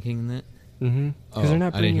Lion King and that? Mm-hmm. Because Oh, they're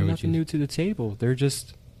not I didn't hear bringing what nothing you- new to the table. They're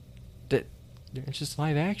just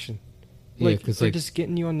live action. Yeah, Like, 'cause, they're like- just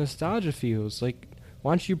getting you on nostalgia feels. Like,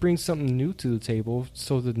 why don't you bring something new to the table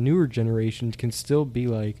so the newer generation can still be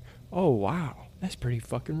like, oh, wow, that's pretty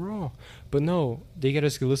fucking raw. But no, they got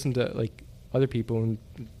us to listen to, like, other people and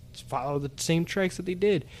follow the same tracks that they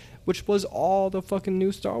did, which was all the fucking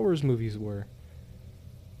new Star Wars movies were.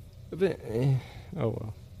 But, oh,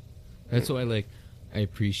 well. That's why, like, I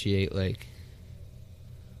appreciate, like,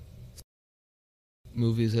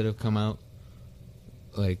 movies that have come out.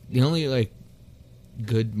 Like, the only, like,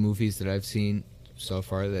 good movies that I've seen so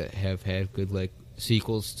far that have had good, like,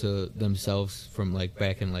 sequels to themselves from, like,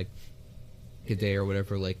 back in, like, a day or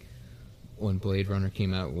whatever, like, when Blade Runner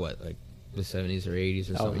came out, like, the 70s or 80s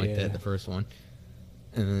or something like that, the first one.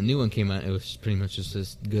 And then the new one came out, it was pretty much just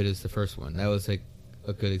as good as the first one. That was, like,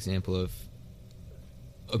 a good example of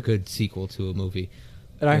a good sequel to a movie.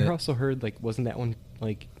 And I also heard, like, wasn't that one,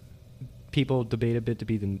 like, people debate a bit to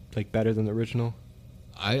be, like, better than the original?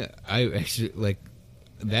 I actually, like,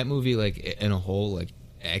 that movie, like, in a whole, like,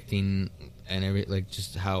 acting and like,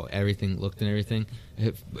 just how everything looked and everything,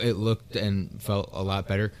 it looked and felt a lot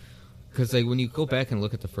better. Because, like, when you go back and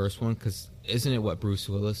look at the first one, because isn't it what Bruce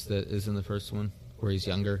Willis that is in the first one, where he's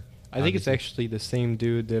younger? I think it's actually the same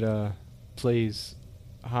dude that plays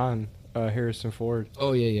Han, Harrison Ford.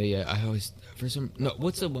 Oh, yeah. I always, for some, no,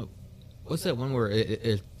 what's that one where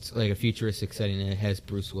it's like a futuristic setting and it has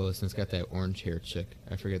Bruce Willis and it's got that orange hair chick?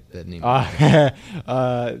 I forget that name.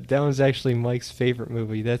 That one's actually Mike's favorite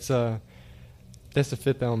movie. That's The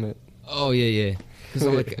Fifth Element. Oh, yeah. Because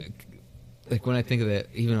like when I think of that,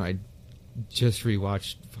 even though I just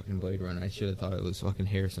rewatched fucking Blade Runner, I should have thought it was fucking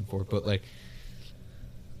Harrison Ford. But, like,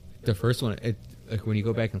 the first one, like, when you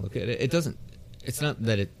go back and look at it, it's not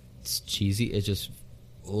that it's cheesy, it just,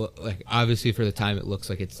 like, obviously for the time it looks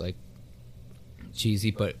like it's, like,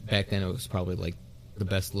 cheesy, but back then it was probably, like, the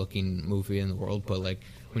best looking movie in the world. But, like,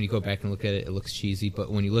 when you go back and look at it, it looks cheesy. But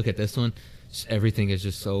when you look at this one, everything is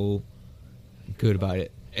just so good about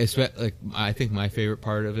it. Like, I think my favorite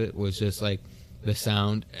part of it was just, like, the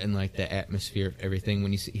sound and, like, the atmosphere of everything.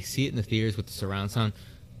 When you see it in the theaters with the surround sound,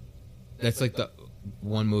 that's, like, the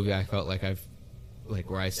one movie I felt like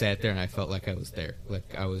where I sat there and I felt like I was there.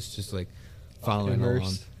 Like, I was just, like, following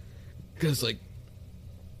along. Because, like,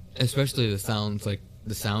 especially the sounds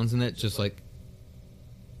in it, just, like,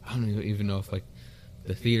 I don't even know if, like,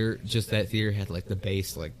 that theater had, like, the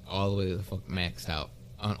bass, like, all the way to the fuck maxed out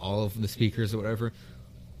on all of the speakers or whatever.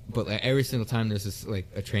 But, like, every single time there's this, like,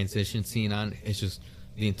 a transition scene on, it's just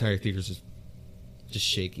the entire theater's just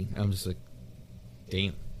shaking. I'm just like,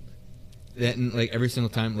 damn. That, and, like, every single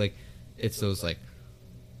time, like, it's those, like,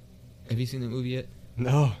 have you seen the movie yet?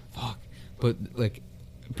 No. Fuck. But, like,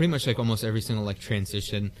 pretty much, like, almost every single, like,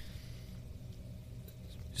 transition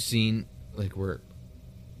scene, like, where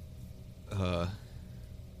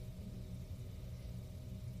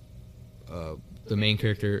the main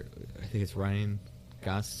character, I think it's Ryan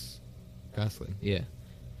Gosling, yeah.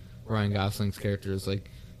 Ryan Gosling's character is, like,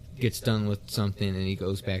 gets done with something and he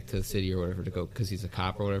goes back to the city or whatever to go, because he's a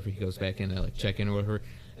cop or whatever, he goes back in to, like, check in or whatever,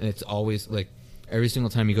 and it's always, like, every single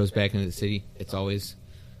time he goes back into the city, it's always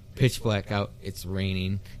pitch black out, it's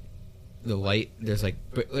raining, the light, there's, like,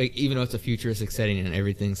 but, like, even though it's a futuristic setting and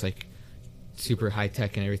everything's, like, super high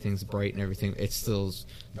tech and everything's bright and everything, it's still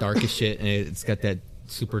dark as shit, and it's got that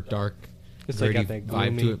super dark, It's like gritty got that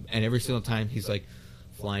vibe gloomy to it. And every single time he's, like,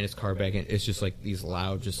 flying his car back in, it's just, like, these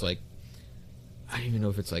loud, just, like, I don't even know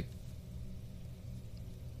if it's, like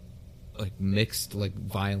mixed, like,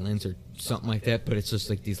 violins or something like that, but it's just,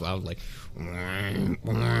 like, these loud, like, I'm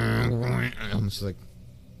just like,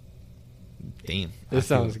 damn. This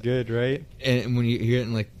sounds good, right? And when you hear it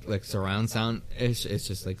in, like surround sound, it's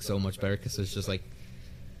just, like, so much better, because it's just, like,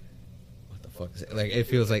 what the fuck is it? Like, it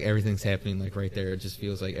feels like everything's happening, like, right there. It just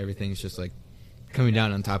feels like everything's just, like, coming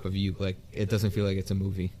down on top of you. Like, it doesn't feel like it's a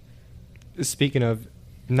movie. Speaking of,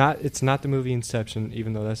 it's not the movie Inception,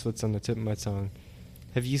 even though that's what's on the tip of my tongue.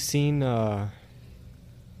 Have you seen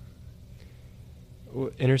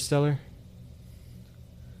Interstellar?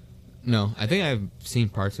 No, I think I've seen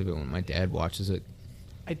parts of it when my dad watches it.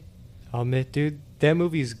 I'll admit, dude, that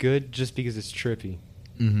movie's good just because it's trippy.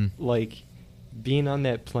 Mm-hmm. Like, being on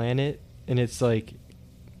that planet, and it's like,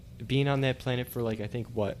 being on that planet for, like, I think,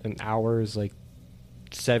 an hour is, like,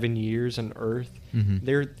 7 years on Earth.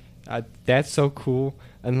 Mm-hmm. That's so cool.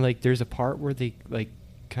 And, like, there's a part where they, like,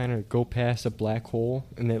 kind of go past a black hole,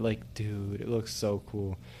 and they're like, dude, it looks so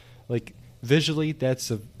cool. Like, visually, that's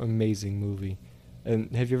an amazing movie.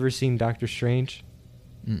 And have you ever seen Doctor Strange?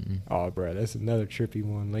 Mm-mm. Oh, bro, that's another trippy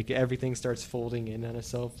one. Like everything starts folding in on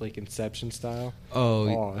itself, like Inception style.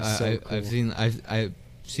 Oh, it's so cool. I've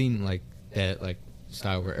seen like that like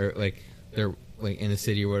style where like they're like in a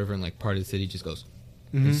city or whatever, and like part of the city just goes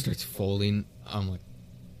and starts folding. I'm like,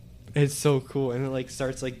 it's so cool, and it like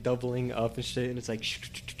starts like doubling up and shit, and it's like,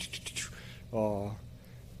 oh,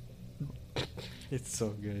 it's so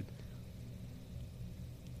good.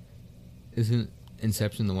 isn't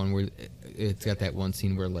Inception the one where it's got that one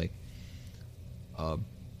scene where like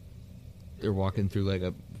they're walking through like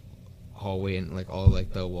a hallway and like all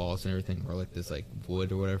like the walls and everything are like this like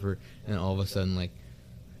wood or whatever, and all of a sudden like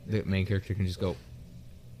the main character can just go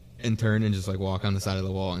and turn and just like walk on the side of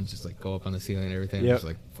the wall and just like go up on the ceiling and everything. Yep. I'm just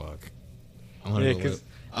like, fuck.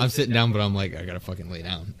 I'm sitting down, but I'm like, I gotta fucking lay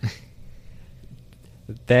down.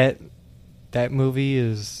 That movie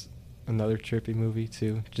is another trippy movie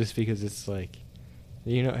too, just because it's like,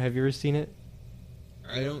 have you ever seen it?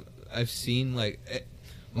 I've seen like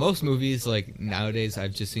most movies like nowadays.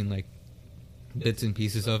 I've just seen like bits and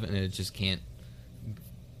pieces of, and it just can't.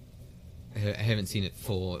 I haven't seen it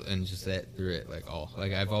full and just that through it like all.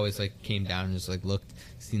 Like I've always like came down and just like looked,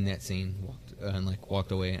 seen that scene,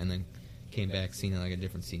 walked away, and then came back, seen like a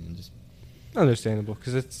different scene, and just Understandable,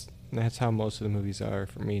 because that's how most of the movies are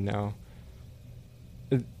for me now.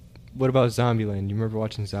 What about Zombieland? You remember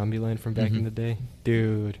watching Zombieland from back in the day?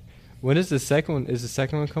 Dude, when is the second one? Is the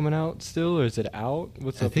second one coming out still, or is it out?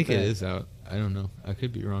 I think it is out. I don't know. I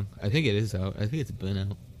could be wrong. I think it is out. I think it's been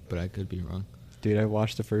out, but I could be wrong. Dude, I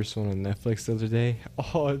watched the first one on Netflix the other day.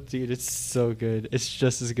 Oh, dude, it's so good. It's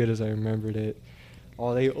just as good as I remembered it.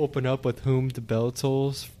 Oh, they open up with Whom the Bell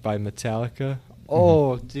Tolls by Metallica.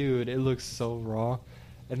 Oh, dude, it looks so raw.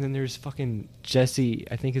 And then there's fucking Jesse,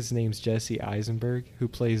 I think his name's Jesse Eisenberg, who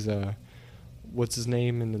plays, what's his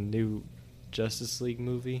name in the new Justice League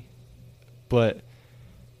movie? But,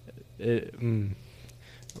 good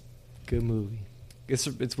movie.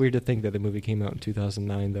 It's weird to think that the movie came out in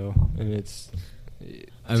 2009, though, and it's...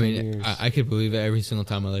 I mean, I could believe it every single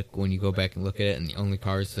time. I like when you go back and look at it, and the only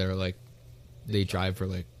cars that are like they drive for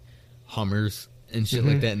like Hummers and shit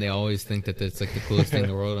like that, and they always think that that's like the coolest thing in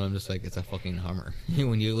the world. And I'm just like, it's a fucking Hummer.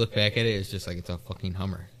 When you look back at it, it's just like it's a fucking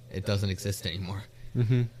Hummer. It doesn't exist anymore.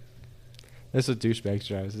 That's what douchebags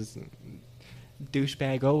drives. It's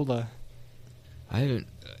douchebagola. I haven't.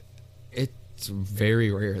 It's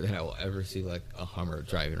very rare that I will ever see like a Hummer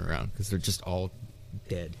driving around because they're just all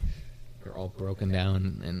dead. They're all broken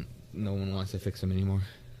down, and no one wants to fix them anymore.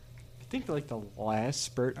 I think like the last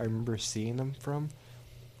spurt I remember seeing them from,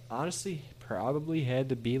 honestly, probably had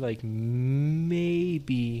to be like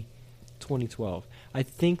maybe 2012. I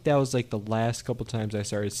think that was like the last couple times I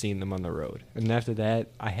started seeing them on the road, and after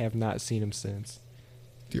that, I have not seen them since.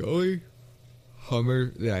 The only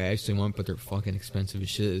Hummer that I actually want, but they're fucking expensive as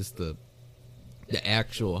shit, is the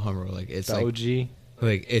actual Hummer. Like it's the like OG.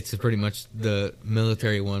 Like it's pretty much the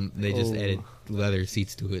military one. They just added leather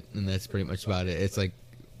seats to it, and that's pretty much about it. It's like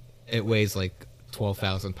it weighs like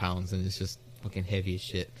 12,000 pounds, and it's just fucking heavy as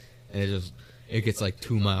shit. And it gets like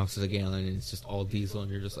 2 miles to the gallon, and it's just all diesel, and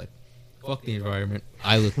you're just like, fuck the environment.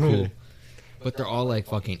 I look cool, but they're all like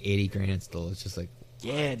fucking 80 grand still. It's just like,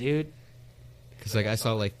 yeah, dude. Because like I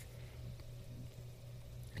saw like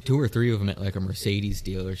 2 or 3 of them at like a Mercedes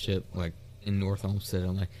dealership, like in North Olmsted.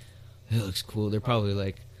 I'm like, it looks cool. They're probably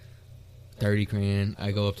like 30 grand.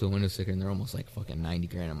 I go up to the window sticker and they're almost like fucking 90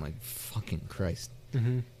 grand. I'm like, fucking Christ.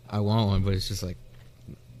 I want one, but it's just like.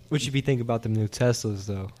 What you be thinking about them new Teslas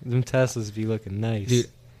though? Them Teslas be looking nice. Dude,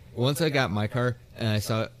 once I got my car and I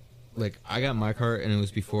saw, like, I got my car and it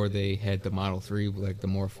was before they had the Model 3, like the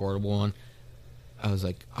more affordable one. I was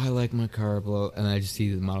like, I like my car, blah, and I just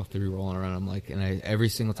see the Model 3 rolling around. I'm like, and every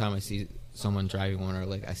single time I see someone driving one, or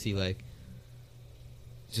like I see like.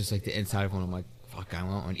 Just like the inside of one, I'm like, fuck, I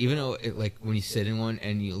want one. Even though, like, when you sit in one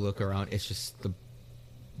and you look around, it's just the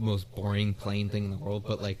most boring, plain thing in the world.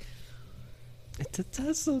 But, like... It's a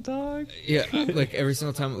Tesla, dog. Yeah, like, every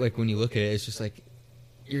single time, like, when you look at it, it's just like...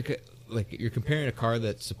 You're comparing a car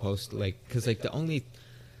that's supposed to, like... Because, like,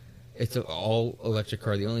 it's an all-electric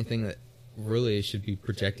car. The only thing that really it should be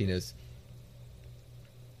projecting is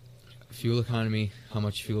fuel economy, how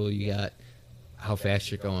much fuel you got, how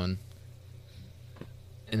fast you're going...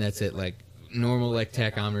 And that's it. Like normal, like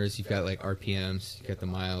tachometers, you've got like RPMs, you got the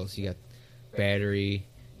miles, you got battery,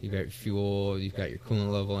 you got your fuel, you've got your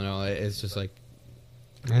coolant level, and all that. It's just like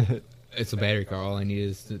it's a battery car. All I need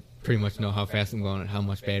is to pretty much know how fast I'm going and how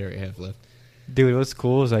much battery I have left. Dude, what's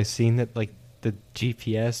cool is I seen that like the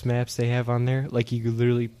GPS maps they have on there. Like you could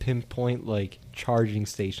literally pinpoint like charging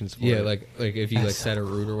stations. For it. like if you like set a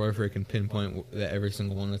route or whatever, it can pinpoint that every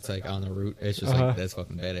single one that's like on the route. It's just like that's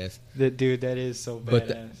fucking badass. Dude, that is so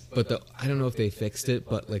badass. But I don't know if they fixed it,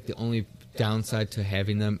 but like the only downside to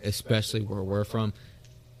having them, especially where we're from,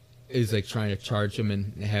 is like trying to charge them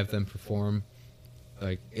and have them perform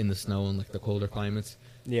like in the snow and like the colder climates.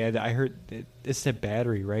 Yeah, I heard it's the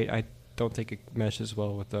battery, right? I don't think it meshes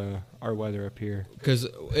well with our weather up here. Because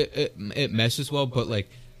it meshes well, but like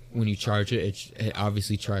when you charge it, it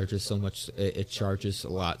obviously charges so much. It charges a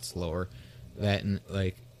lot slower. That and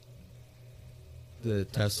like the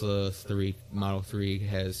Tesla Model 3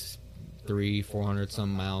 has 400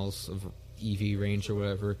 some miles of EV range or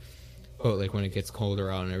whatever. But like when it gets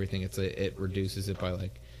colder out and everything, it reduces it by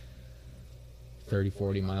like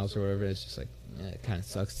 30-40 miles or whatever. It's just like it kind of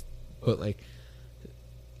sucks. But like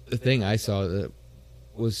the thing I saw that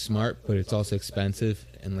was smart, but it's also expensive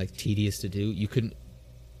and like tedious to do. You couldn't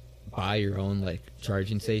buy your own like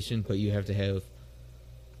charging station, but you have to have.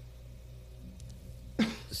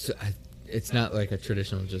 So it's not like a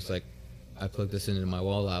traditional just like I plug this into my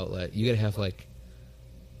wall outlet. You gotta have like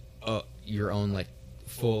your own like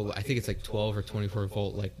full. I think it's like 12 or 24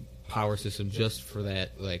 volt like power system just for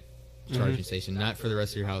that like charging station, not for the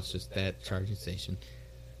rest of your house. Just that charging station.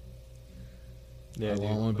 Yeah, I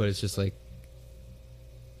want one, but it's just like,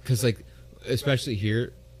 because like, especially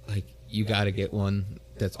here, like you got to get one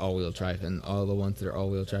that's all-wheel drive, and all the ones that are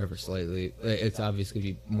all-wheel drive are slightly. Like, it's obviously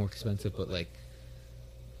going to be more expensive, but like,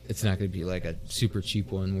 it's not going to be like a super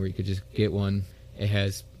cheap one where you could just get one. It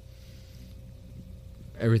has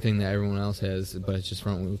everything that everyone else has, but it's just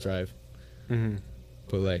front-wheel drive. Mm-hmm.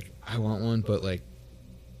 But like, I want one, but like,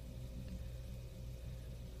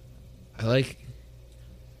 I like.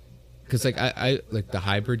 Because like I like the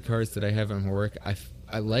hybrid cars that I have on work.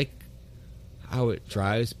 I like how it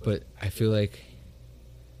drives, but I feel like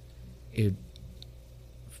it'd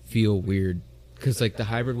feel weird. Because like the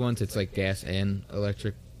hybrid ones, it's like gas and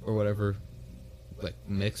electric or whatever, like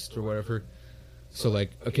mixed or whatever. So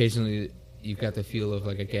like occasionally you've got the feel of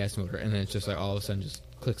like a gas motor, and then it's just like all of a sudden just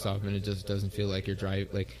clicks off, and it just doesn't feel like you're driving.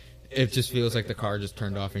 Like it just feels like the car just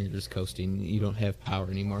turned off and you're just coasting. You don't have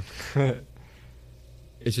power anymore.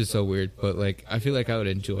 It's just so weird, but like I feel like I would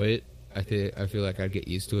enjoy it. I feel like I'd get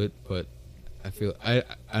used to it, but I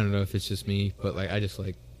don't know if it's just me, but like I just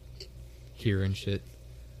like hearing shit.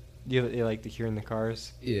 You like to hear in the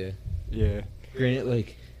cars? Yeah. Yeah. Granted,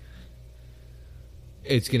 like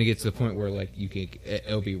it's gonna get to the point where like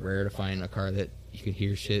it'll be rare to find a car that you can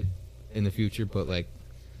hear shit in the future, but like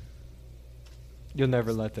you'll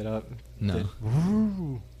never let that up. No.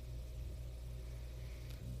 Mm.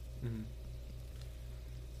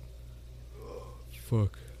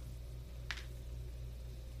 Fuck.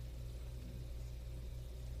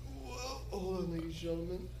 Hold on, ladies and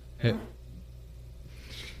gentlemen.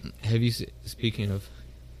 Have you speaking of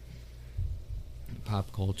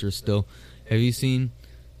pop culture still, have you seen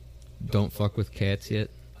Don't Fuck with Cats yet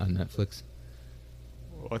on Netflix?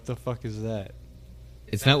 What the fuck is that?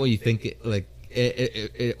 It's not what you think. Like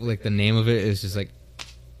like the name of it is just like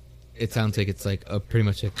it sounds like it's like pretty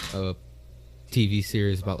much a TV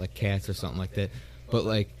series about like cats or something like that. But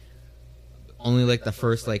like only like the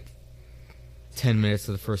first like 10 minutes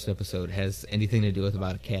of the first episode has anything to do with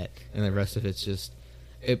about a cat, and the rest of it's just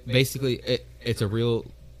it's a real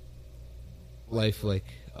life like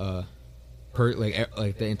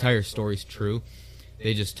like the entire story's true.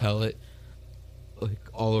 They just tell it like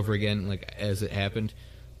all over again like as it happened,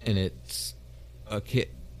 and it's a kid.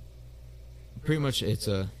 Pretty much it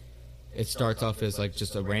starts off as like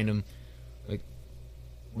just a random like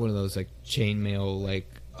one of those like chainmail like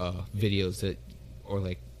videos that or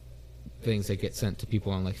like things that get sent to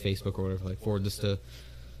people on like Facebook or whatever, like forward this to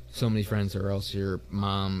so many friends or else your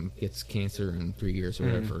mom gets cancer in 3 years or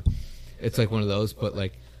whatever. It's like one of those, but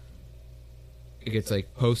like it gets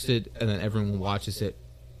like posted and then everyone watches it,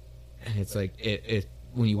 and it's like it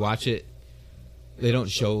when you watch it they don't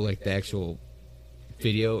show like the actual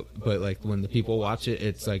video, but like when the people watch it,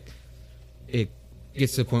 it's like it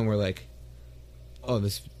gets to the point where like, oh,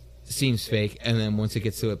 this seems fake, and then once it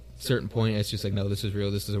gets to a certain point, it's just like, no, this is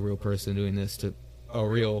real. This is a real person doing this to a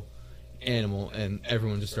real animal, and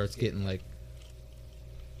everyone just starts getting like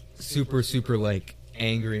super like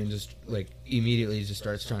angry and just like immediately just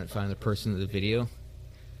starts trying to find the person in the video,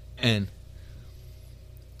 and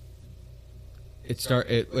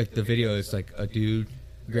like the video is like a dude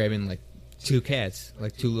grabbing like two cats,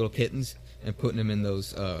 like two little kittens, and putting them in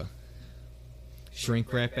those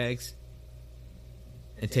shrink wrap bags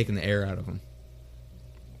and taking the air out of them.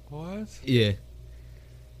 What? Yeah.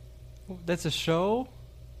 That's a show?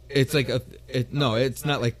 It's like no, it's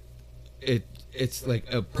not like it. It's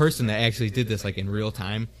like a person that actually did this like in real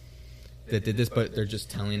time that did this, but they're just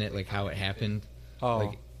telling it like how it happened. Oh.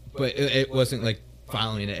 Like, but it wasn't like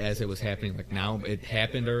following it as it was happening. Like now it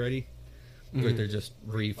happened already, but they're just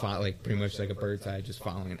like pretty much like a bird's eye, just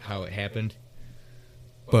following how it happened.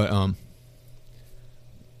 But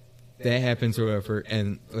that happens or whatever,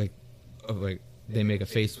 and like they make a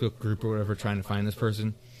Facebook group or whatever trying to find this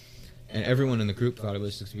person, and everyone in the group thought it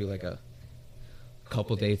was just gonna be like a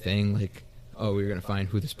couple day thing, like, oh, we were gonna find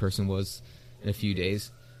who this person was in a few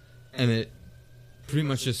days, and it pretty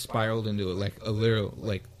much just spiraled into like a literal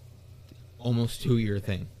like almost 2-year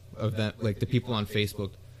thing of that, like the people on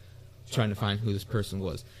Facebook trying to find who this person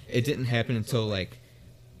was. It didn't happen until like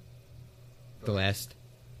the last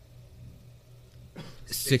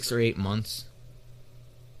 6 or 8 months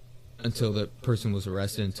until the person was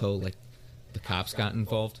arrested, until like the cops got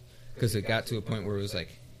involved, because it got to a point where it was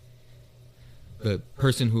like the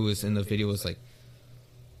person who was in the video was like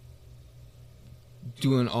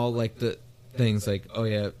doing all like the things like, oh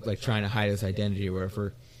yeah, like trying to hide his identity or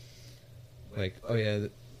whatever, like, oh yeah,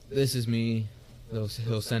 this is me.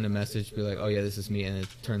 He'll send a message, be like, oh yeah, this is me, and it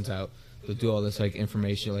turns out they'll do all this like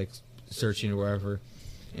information, like searching or wherever,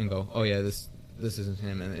 and go, oh yeah, this isn't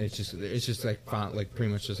him, and it's just like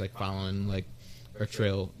pretty much just like following like a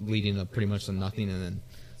trail leading up pretty much to nothing, and then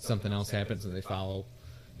something else happens and they follow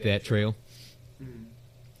that trail.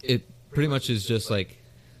 It pretty much is just like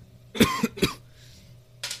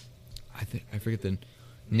I forget the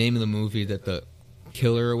name of the movie that the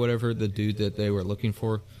killer or whatever, the dude that they were looking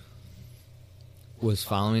for, was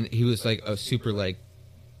following. He was like a super like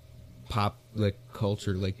pop like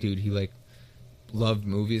culture like dude. He like loved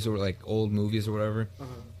movies or like old movies or whatever.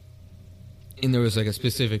 And there was like a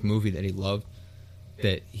specific movie that he loved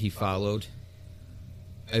that he followed.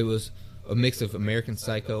 It was a mix of American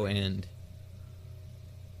Psycho and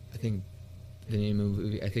I think the name of the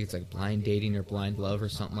movie, I think it's like Blind Dating or Blind Love or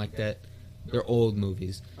something like that. They're old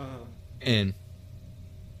movies. And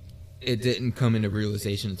it didn't come into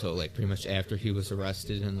realization until like pretty much after he was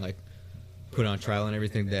arrested and like put on trial and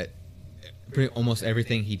everything, that almost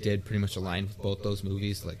everything he did pretty much aligned with both those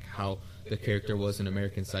movies, like how the character was in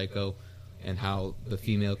American Psycho and how the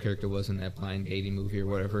female character was in that Blind Dating movie or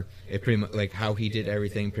whatever. It pretty much like how he did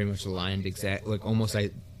everything pretty much aligned like almost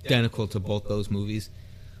identical to both those movies.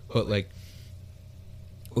 But like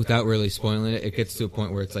without really spoiling it, it gets to a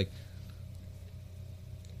point where it's like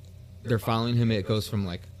they're following him. It goes from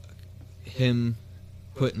like him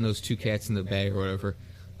putting those 2 cats in the bag or whatever,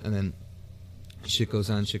 and then shit goes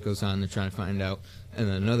on, they're trying to find out, and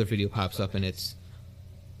then another video pops up and it's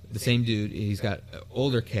the same dude. He's got an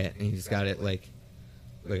older cat and he's got it like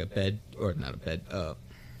a bed, or not a bed,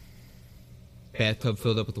 bathtub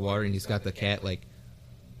filled up with water, and he's got the cat like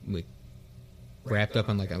wrapped up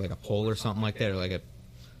on like a pole or something like that, or like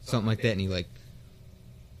something like that, and he like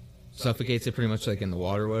suffocates it pretty much like in the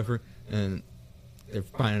water or whatever, and they're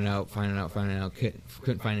finding out,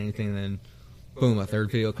 couldn't find anything, and then boom, a third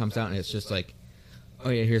video comes out and it's just like, oh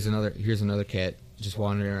yeah, here's another cat just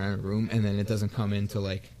wandering around a room, and then it doesn't come into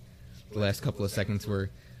like the last couple of seconds where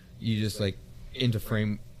you just like into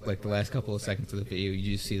frame, like the last couple of seconds of the video,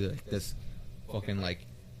 you just see like this fucking like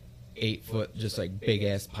 8-foot just like big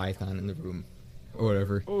ass python in the room or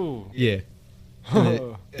whatever. Ooh. Yeah.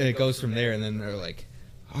 And it goes from there, and then they're like,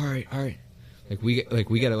 all right, like we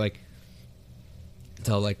gotta like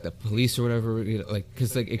tell like the police or whatever, like,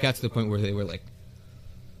 because like it got to the point where they were like,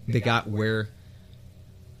 they got where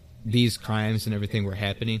these crimes and everything were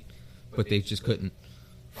happening, but they just couldn't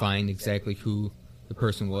find exactly who the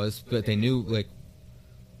person was, but they knew like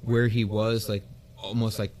where he was, like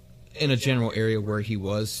almost like in a general area where he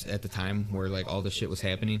was at the time where like all the shit was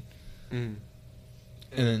happening. And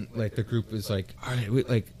then like the group was like, all right,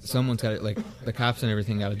 like someone's got to, like the cops and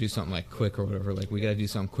everything got to do something like quick or whatever, like we got to do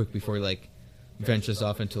something quick before he like ventures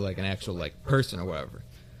off into like an actual like person or whatever.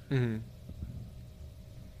 And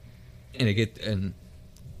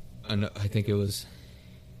I think it was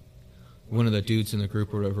one of the dudes in the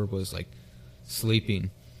group or whatever was like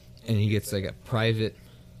sleeping, and he gets like a private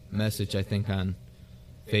message, I think, on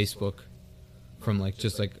Facebook from like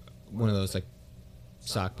just like one of those like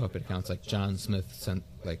sock puppet accounts, like John Smith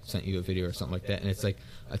sent you a video or something like that, and it's like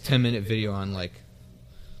a 10-minute video on like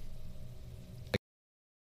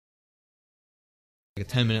a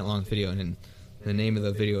 10-minute long video, and then the name of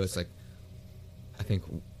the video is like, I think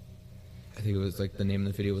it was like the name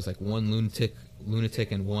of the video was like one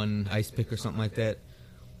lunatic and one ice pick or something like that,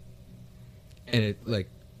 and it like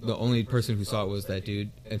the only person who saw it was that dude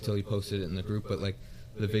until he posted it in the group. But like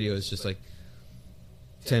the video is just like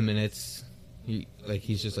 10 minutes,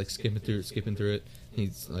 he's just like skipping through it.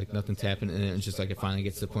 He's like nothing's happening, and it's just like it finally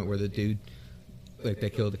gets to the point where the dude like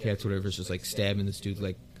that killed the cats, whatever, is just like stabbing this dude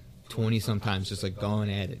like 20 sometimes, just like going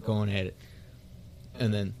at it,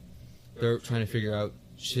 and then they're trying to figure out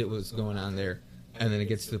shit what's going on there, and then it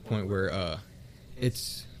gets to the point where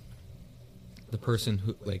it's the person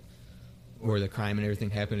who like where the crime and everything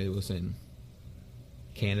happened. It was in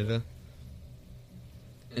Canada,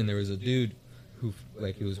 and there was a dude who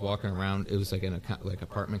like he was walking around. It was like in a like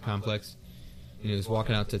apartment complex, and he was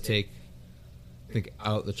walking out to take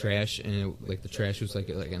out the trash, and like the trash was like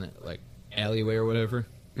in a like alleyway or whatever.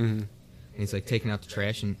 Mm-hmm. And he's like taking out the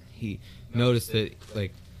trash, and he noticed that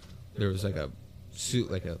like there was like a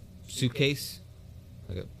suitcase,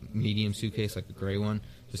 like a medium suitcase, like a gray one,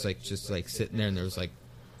 just like sitting there, and there was like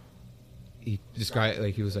he described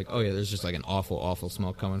like he was like, oh yeah, there's just like an awful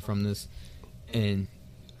smell coming from this, and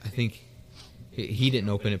I think he didn't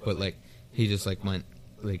open it, but like he just like went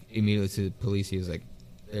like immediately to the police. He was like,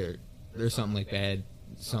 there's something like bad,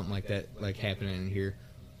 something like that like happening in here.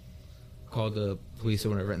 Called the police or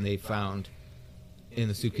whatever, and they found in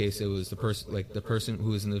the suitcase it was the person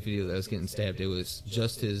who was in the video that was getting stabbed. It was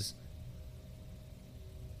just his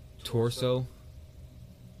torso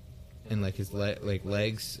and like his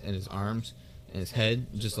legs and his arms and his head,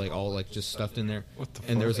 just like all like just stuffed in there. What the fuck?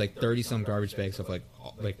 And there was like 30 some garbage bags of like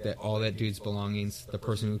that, all that dude's belongings, the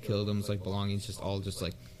person who killed him's like belongings, just all just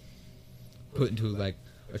like put into like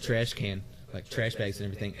a trash can, like trash bags and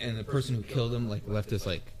everything. And the person who killed him like left this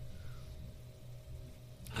like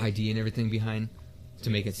ID and everything behind to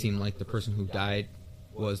make it seem like the person who died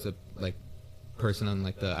was the like person on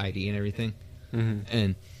like the ID and everything. Mm-hmm.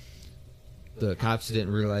 And the cops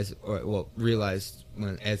didn't realize, realized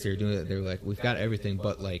when as they were doing it, they were like, we've got everything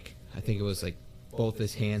but like I think it was like both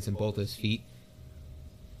his hands and both his feet.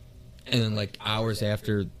 And then like hours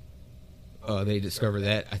after they discovered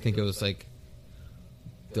that, I think it was like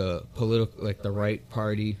the political, like the right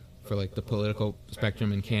party for like the political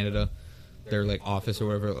spectrum in Canada, their like office or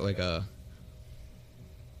whatever, like a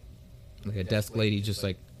desk lady just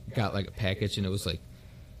like got like a package, and it was like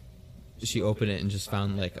she opened it and just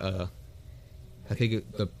found like I think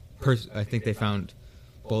they found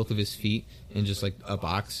both of his feet in just like a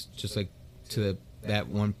box, just like to that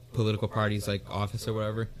one political party's like office or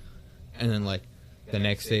whatever. And then like the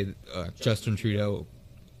next day, Justin Trudeau,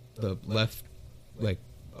 the left like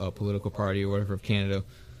political party or whatever of Canada,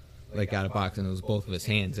 like got a box, and it was both of his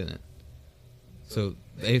hands in it. So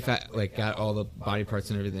they like got all the body parts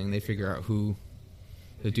and everything. They figure out who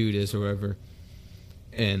the dude is or whatever,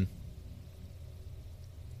 and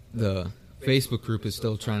the Facebook group is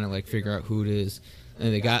still trying to like figure out who it is.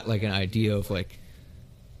 And they got like an idea of like,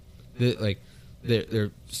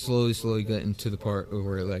 they're slowly getting to the part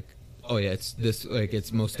where like, oh yeah, it's this, like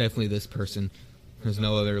it's most definitely this person. There's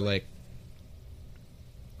no other like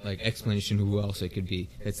explanation who else it could be.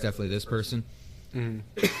 It's definitely this person.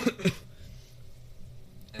 Mm-hmm.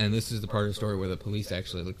 And this is the part of the story where the police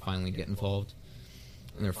actually like finally get involved,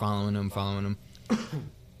 and they're following him,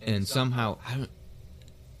 and somehow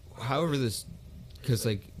however this, because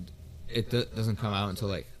like it doesn't come out until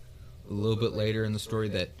like a little bit later in the story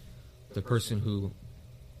that the person who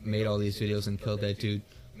made all these videos and killed that dude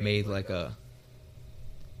made like a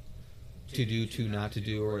to do, to not to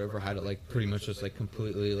do, or whatever, how to like pretty much just like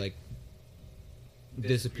completely like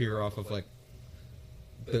disappear off of like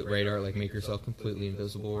the radar, like make yourself completely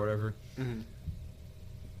invisible or whatever. Mm-hmm.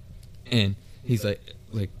 And he's like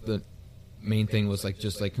the main thing was like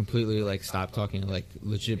just like completely like stop talking to like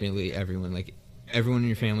legitimately everyone in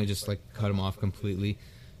your family, just like cut him off completely.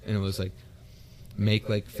 And it was like make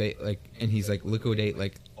like and he's like liquidate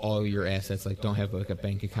like all your assets, like don't have like a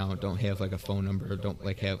bank account, don't have like a phone number, don't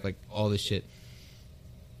like have like all this shit.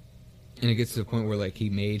 And it gets to the point where like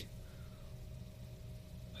he made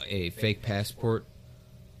a fake passport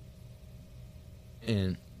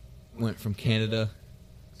and went from Canada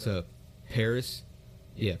to Paris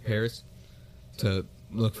to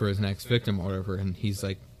look for his next victim or whatever. And he's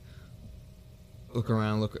like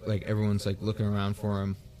like everyone's like looking around for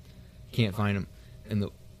him, can't find him. And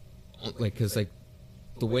because like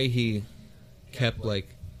the way he kept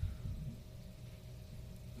like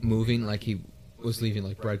moving, like he was leaving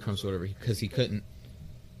like breadcrumbs or whatever, because he couldn't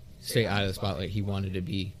stay out of the spotlight. He wanted to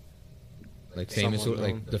be like famous,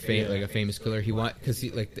 like like a famous killer. Because he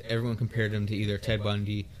like everyone compared him to either Ted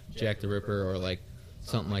Bundy, Jack the Ripper, or like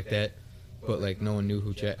something like that. But like no one knew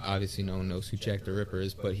who obviously no one knows who Jack the Ripper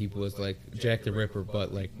is. But he was like Jack the Ripper,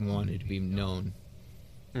 but like wanted to be known,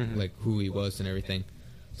 Mm-hmm. like who he was and everything.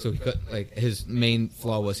 So he couldn't, like his main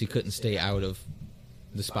flaw was he couldn't stay out of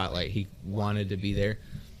the spotlight. He wanted to be there,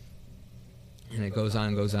 And it goes on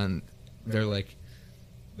and goes on. They're like,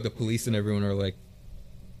 the police and everyone are like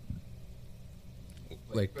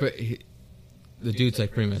the dude's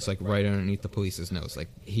like pretty much like right underneath the police's nose. Like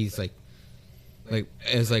he's like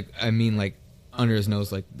as like I mean like under his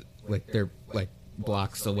nose, like they're like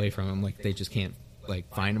blocks away from him. Like they just can't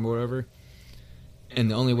like find him or whatever. And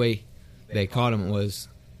the only way they caught him was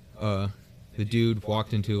the dude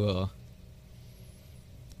walked into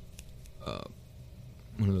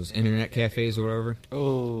one of those internet cafes or whatever.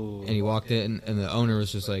 Oh. And he walked in, and the owner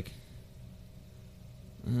was just like,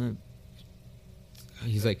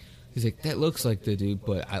 he's like, that looks like the dude,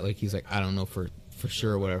 but he's like, I don't know for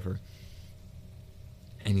sure or whatever.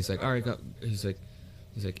 And he's like, all right, he's like,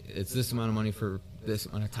 it's this amount of money for this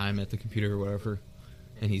amount of time at the computer or whatever.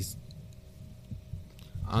 And he's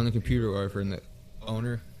on the computer or whatever, and the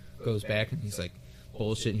owner goes back and he's like,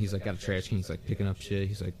 bullshit. And he's like got a trash can. He's like picking up shit.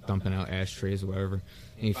 He's like dumping out ashtrays or whatever.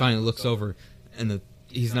 And he finally looks over, and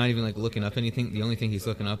he's not even like looking up anything. The only thing he's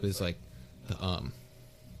looking up is like the I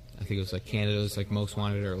think it was like Canada's like most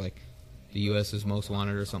wanted, or like the U.S.'s most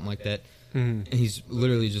wanted, or something like that. Mm-hmm. And he's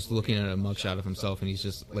literally just looking at a mugshot of himself, and he's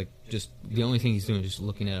just the only thing he's doing is just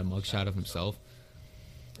looking at a mugshot of himself.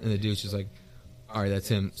 And the dude's just like, all right, that's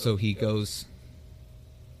him. So he goes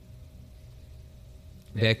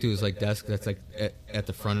back to his like desk that's like at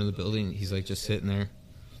the front of the building. He's like just sitting there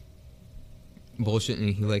bullshitting,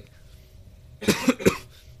 and he like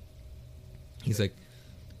he's like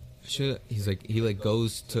he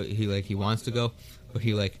wants to go, but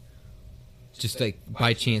he like just like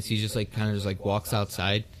by chance he just like kind of just like walks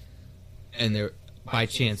outside, and there by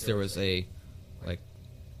chance there was a like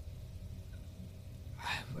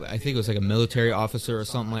I think it was like a military officer or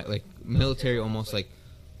something like military, almost like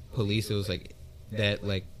police. It was like that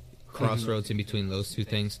like crossroads in between those two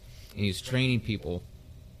things, and he was training people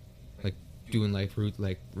like doing like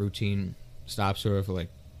routine stops or for like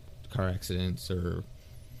car accidents or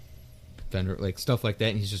fender like stuff like that.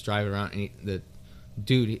 And he's just driving around, and the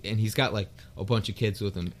dude, and he's got like a bunch of kids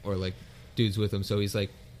with him or like dudes with him, so he's like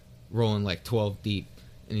rolling like 12 deep,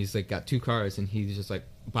 and he's like got two cars, and he's just like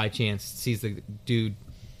by chance sees the dude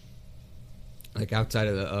like outside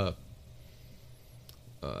of the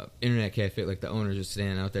internet cafe, like the owner just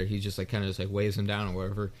standing out there. He just like kind of just like waves him down or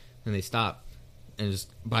whatever, and they stop, and just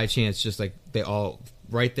by chance just like they all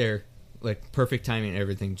right there, like perfect timing and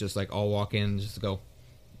everything, just like all walk in and just go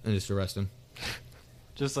and just arrest him.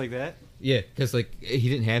 Just like that? Yeah, because like he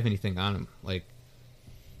didn't have anything on him. Like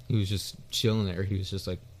he was just chilling there. He was just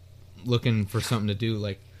like looking for something to do.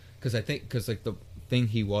 Like because like the thing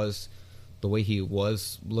the way he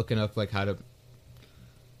was looking up like how to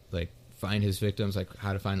like find his victims, like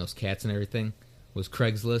how to find those cats and everything, was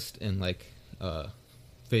Craigslist and like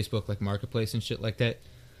Facebook like marketplace and shit like that.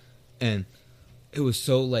 And it was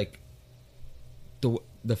so like the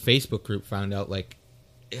Facebook group found out like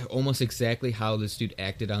almost exactly how this dude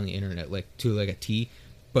acted on the internet, like to like a T,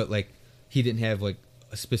 but like he didn't have like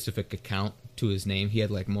a specific account to his name. He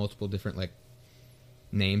had like multiple different like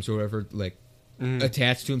names or whatever like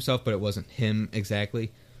attached to himself, but it wasn't him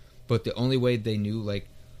exactly. But the only way they knew like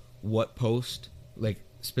what post like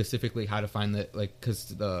specifically how to find that, like because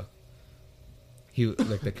the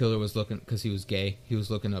killer was looking, because he was gay, he was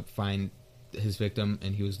looking up find his victim,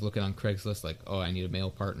 and he was looking on Craigslist like, oh, I need a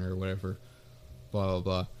male partner or whatever, blah blah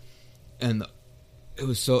blah. And it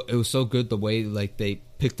was so good the way like they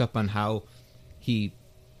picked up on how he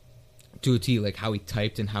to a T, like how he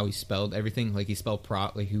typed and how he spelled everything. Like he spelled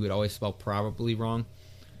like he would always spell probably wrong.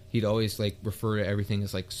 He'd always like refer to everything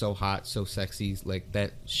as like so hot, so sexy, like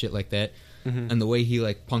that shit like that. Mm-hmm. And the way he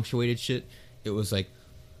like punctuated shit, it was like,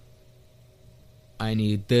 I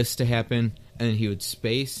need this to happen, and then he would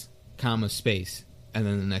space, comma, space, and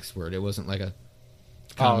then the next word. It wasn't like a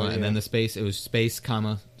comma and then the space. It was space,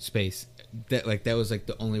 comma, space. That was like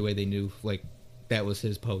the only way they knew like that was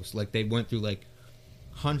his post. Like they went through like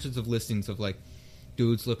hundreds of listings of like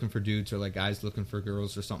dudes looking for dudes or like guys looking for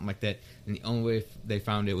girls or something like that, and the only way they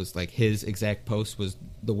found it was like his exact post was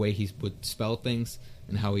the way he would spell things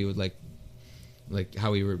and how he would like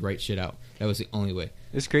how he would write shit out. That was the only way.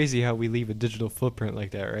 It's crazy how we leave a digital footprint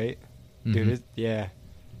like that, right? Mm-hmm. Dude, yeah.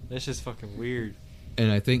 That's just fucking weird.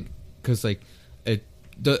 And I think because like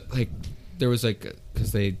there was like,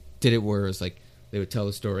 because they did it where it was like they would tell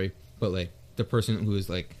the story, but like the person who was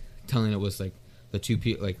like telling it was like the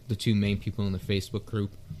two main people in the Facebook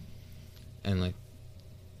group, and like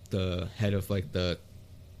the head of like the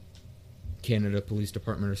Canada Police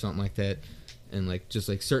Department or something like that, and like just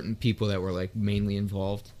like certain people that were like mainly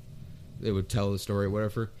involved. They would tell the story,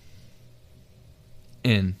 whatever.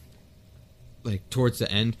 And like towards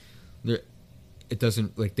the end, it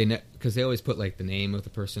doesn't like because they always put like the name of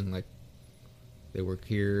the person, like they work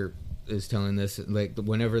here is telling this, like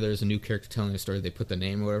whenever there's a new character telling a story, they put the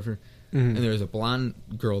name or whatever. And there's a blonde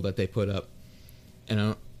girl that they put up,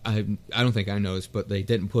 and I don't think I noticed, but they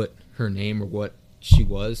didn't put her name or what she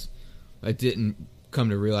was. I didn't come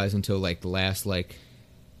to realize until like the last like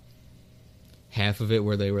half of it,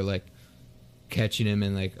 where they were like catching him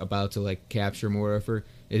and like about to like capture him or whatever.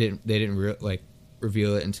 They didn't like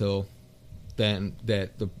reveal it until then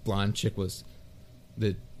that the blonde chick was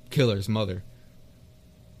the killer's mother,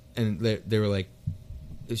 and they were like,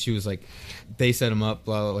 she was like, they set him up,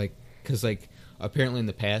 blah, blah, like, because like apparently in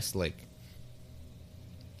the past, like,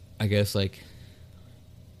 I guess like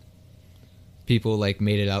people like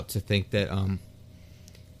made it out to think that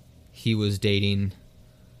he was dating,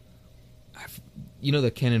 you know,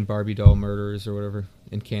 the Ken and Barbie doll murderers or whatever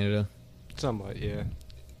in Canada. Somewhat, yeah.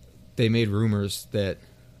 They made rumors that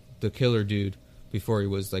the killer dude, before he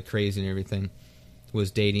was like crazy and everything, was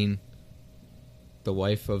dating the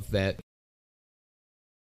wife of that.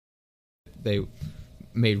 They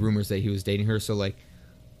made rumors that he was dating her, so like,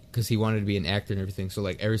 because he wanted to be an actor and everything, so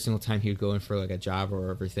like every single time he would go in for like a job or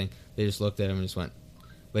everything, they just looked at him and just went,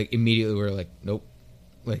 like, immediately were like, nope,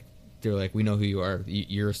 like they're like, we know who you are,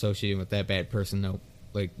 you're associating with that bad person, nope,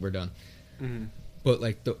 like we're done. But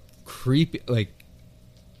like the creepy, like,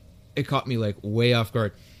 it caught me like way off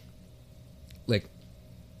guard, like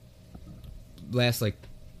last like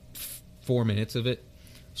 4 minutes of it,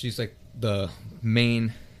 she's like the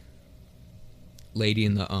main lady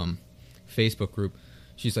in the Facebook group.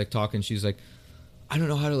 She's like talking. She's like, I don't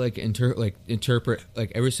know how to like interpret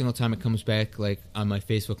like every single time it comes back like on my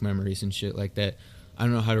Facebook memories and shit like that. I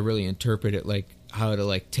don't know how to really interpret it, like how to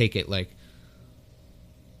like take it. Like,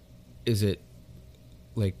 is it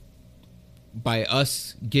like by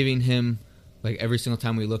us giving him like every single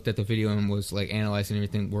time we looked at the video and was like analyzing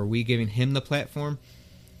everything, were we giving him the platform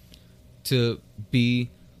to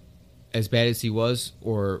be as bad as he was,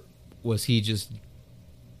 or was he just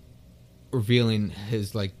revealing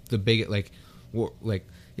his like the bigot, like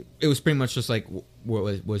it was pretty much just like,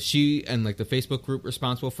 was she and like the Facebook group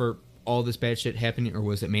responsible for all this bad shit happening, or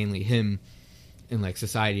was it mainly him and like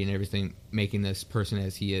society and everything making this person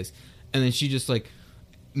as he is? And then she just like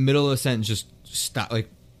middle of a sentence just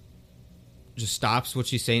stops what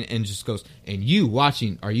she's saying and just goes, and you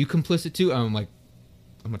watching, are you complicit too? And I'm like,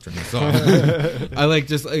 I'm gonna turn this off. I like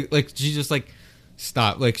just like she just like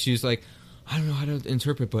stopped, like she's like, I don't know how to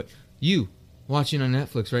interpret, but you watching on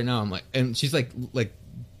Netflix right now. I'm like, and she's like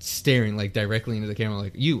staring like directly into the camera,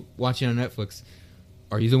 like, you watching on Netflix,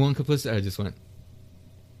 are you the one complicit? I just went,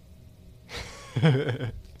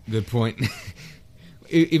 good point.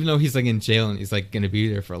 Even though he's like in jail and he's like gonna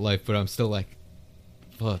be there for life, but I'm still like,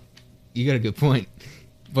 fuck, you got a good point.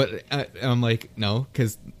 But I'm like, no,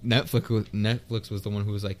 because Netflix was the one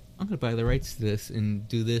who was like, I'm gonna buy the rights to this and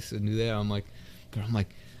do this and do that. I'm like,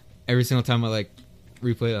 every single time I like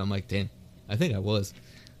replay it, I'm like, damn, I think I was.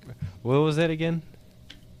 What was that again?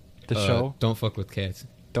 The show? Don't Fuck with Cats.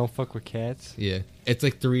 Don't Fuck with Cats? Yeah, it's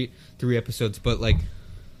like three episodes, but like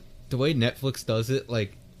the way Netflix does it,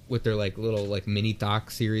 like with their like little like mini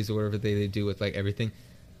doc series or whatever they do with like everything,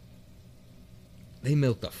 they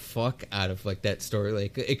milk the fuck out of like that story.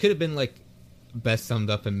 Like it could have been like best summed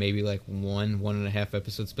up in maybe like 1.5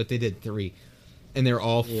 episodes, but they did 3, and they're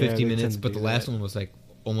all 50 minutes. But the last one was like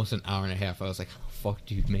almost an hour and a half. I was like, how the fuck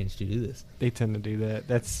do you manage to do this? They tend to do that.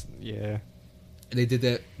 That's, yeah. They did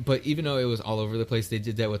that, but even though it was all over the place, they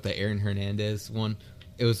did that with the Aaron Hernandez one.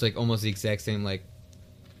 It was like almost the exact same like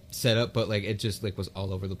setup, but like it just like was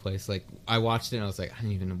all over the place. Like I watched it and I was like, I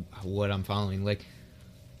don't even know what I'm following. Like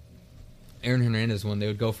Aaron Hernandez one, they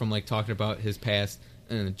would go from like talking about his past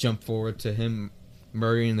and then jump forward to him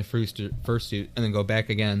murdering the fursuit, and then go back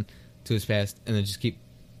again to his past, and then just keep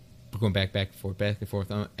going back and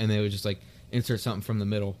forth, and they would just like insert something from the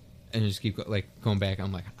middle and just keep like going back.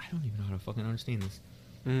 I'm like, I don't even know how to fucking understand this.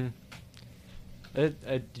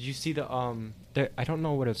 Did you see the I don't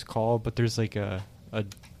know what it's called, but there's like a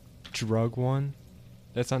drug one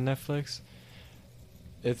that's on Netflix.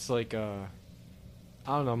 It's like I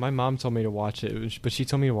don't know. My mom told me to watch it, but she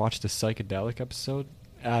told me to watch the psychedelic episode.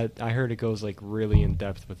 I heard it goes like really in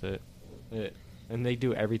depth with it. And they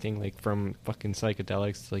do everything like from fucking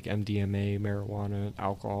psychedelics to like MDMA, marijuana,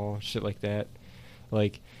 alcohol, shit like that.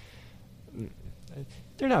 Like,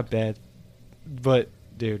 they're not bad, but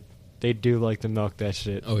dude, they do like to milk that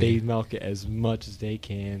shit. Oh, they yeah. milk it as much as they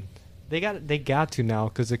can. They got to now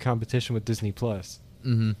because of competition with Disney Plus.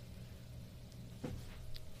 Mm-hmm.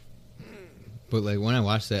 But like when I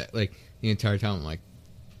watched that, like the entire time, I'm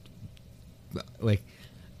like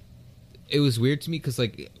it was weird to me because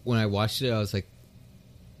like when I watched it, I was like,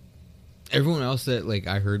 everyone else that like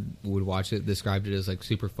I heard would watch it described it as like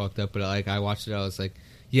super fucked up, but like I watched it, I was like,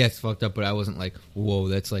 yeah, it's fucked up, but I wasn't like, whoa,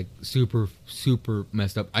 that's like super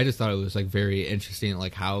messed up. I just thought it was like very interesting,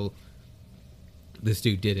 like how this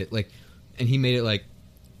dude did it, like, and he made it like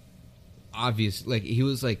obvious, like he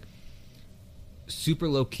was like super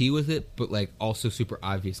low key with it, but like also super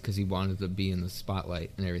obvious because he wanted to be in the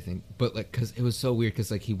spotlight and everything. But like, because it was so weird,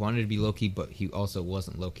 because like he wanted to be low key, but he also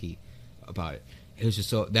wasn't low key about it. It was just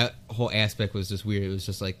so, that whole aspect was just weird. It was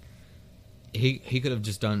just like he could have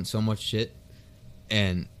just done so much shit,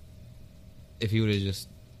 and if he would have just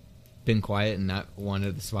been quiet and not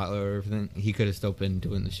wanted the spotlight or everything, he could have still been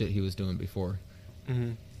doing the shit he was doing before.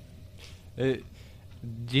 Mm-hmm.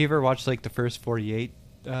 Do you ever watch like the first 48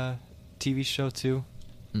 TV show too?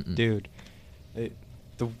 Mm-mm. Dude,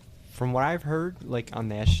 from what I've heard, like on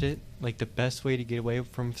that shit, like the best way to get away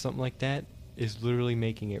from something like that is literally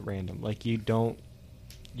making it random. Like you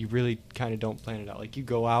really kind of don't plan it out. Like you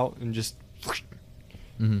go out and just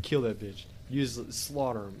kill that bitch. You just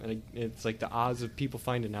slaughter him, and it's like the odds of people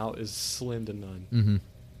finding out is slim to none. Mm-hmm.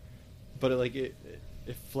 But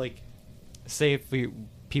if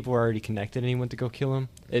people were already connected and he went to go kill him,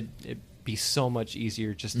 it'd be so much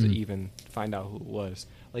easier just to even find out who it was.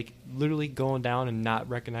 Like literally going down and not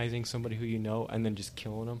recognizing somebody who you know and then just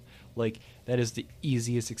killing them. Like that is the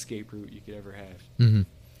easiest escape route you could ever have. Mm-hmm.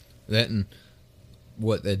 That, and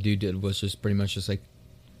what that dude did was just pretty much just like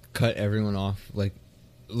cut everyone off, like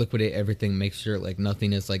liquidate everything, make sure like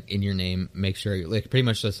nothing is like in your name, make sure like pretty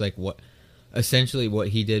much just like what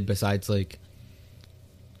he did, besides like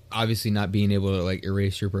obviously not being able to like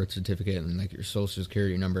erase your birth certificate and like your social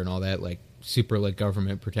security number and all that, like super like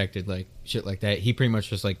government protected like shit like that. He pretty much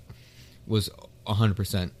just like was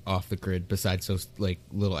 100% off the grid besides those like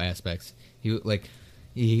little aspects.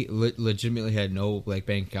 He legitimately had no like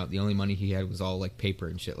bank account. The only money he had was all like paper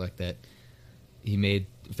and shit like that. He made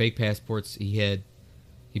fake passports. He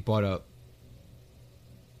bought a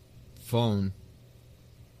phone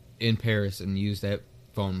in Paris and used that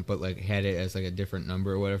phone, but like had it as like a different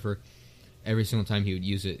number or whatever. Every single time he would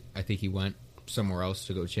use it, I think he went somewhere else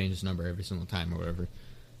to go change his number every single time or whatever.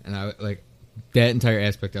 And I like that entire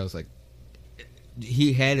aspect. I was like,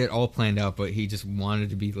 he had it all planned out, but he just wanted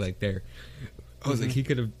to be like there. I was like, he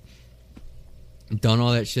could have done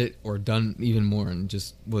all that shit or done even more and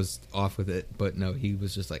just was off with it. But no, he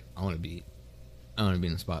was just like, I want to be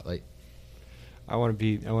in the spotlight. I want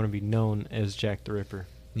to be known as Jack the Ripper.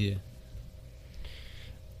 Yeah.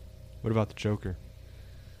 What about the Joker?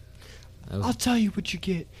 I'll tell you what you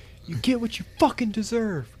get. You get what you fucking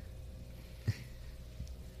deserve.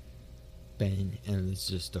 Bang, and it's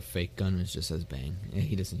just a fake gun. It just says bang, and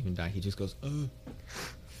he doesn't even die. He just goes,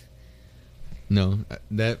 No,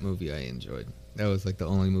 that movie I enjoyed. That was like the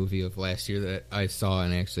only movie of last year that I saw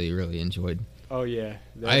and actually really enjoyed. Oh yeah,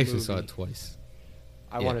 I actually saw it twice.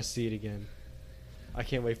 I want to see it again. I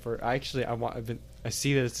can't wait for. I see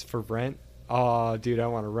that it's for rent. Oh, dude, I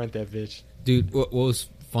want to rent that bitch. Dude, what was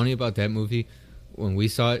funny about that movie when we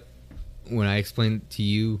saw it? When I explained to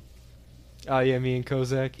you. Oh yeah, me and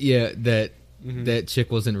Kozak. Yeah, that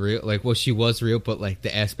chick wasn't real. Like, well, she was real, but like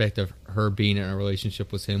the aspect of her being in a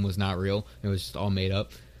relationship with him was not real. It was just all made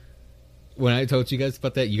up. When I told you guys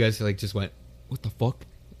about that, you guys like just went, "What the fuck?"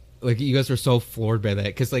 Like, you guys were so floored by that,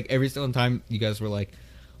 because like every single time you guys were like,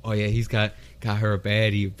 "Oh yeah, he's got her a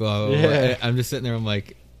baddie." Blah, blah, yeah. blah. I'm just sitting there. I'm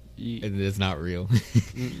like, it's not real.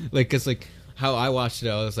 Like, because like how I watched it,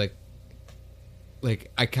 I was like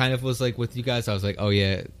I kind of was like with you guys. I was like, "Oh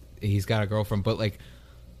yeah, he's got a girlfriend," but like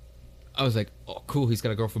I was like, "Oh cool, he's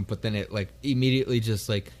got a girlfriend," but then it like immediately just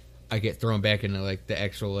like I get thrown back into like the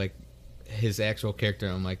actual like his actual character.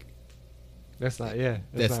 And I'm like, that's not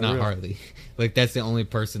not Harley. Like, that's the only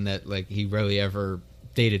person that like he really ever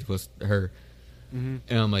dated was her. And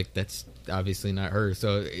I'm like, that's obviously not her.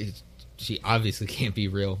 So she obviously can't be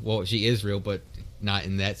real. Well, she is real, but not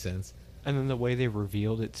in that sense. And then the way they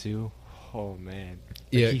revealed it too. Oh man. Like,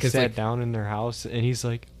 yeah, he sat down in their house and he's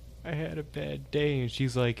like, "I had a bad day," and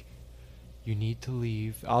she's like, "You need to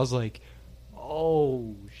leave." I was like,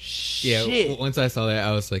 "Oh shit!" Yeah. Once I saw that,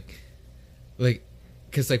 I was like,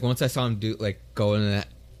 because like once I saw him do like go in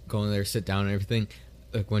there, sit down and everything.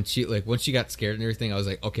 Like when she got scared and everything, I was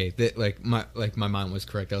like, okay, that my mind was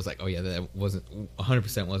correct. I was like, oh yeah, that wasn't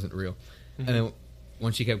 100% wasn't real. And then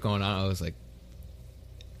when she kept going on, I was like,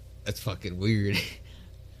 that's fucking weird.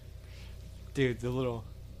 Dude, the little.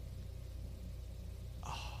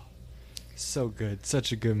 So good,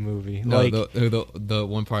 such a good movie. No, like the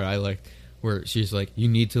one part I liked where she's like, "You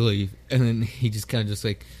need to leave," and then he just kind of just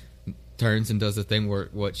like turns and does the thing where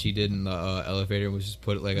what she did in the elevator was just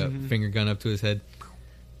put like a finger gun up to his head.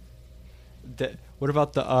 What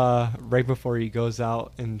about the right before he goes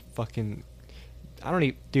out and fucking? I don't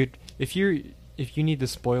even, dude. If you need the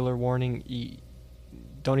spoiler warning,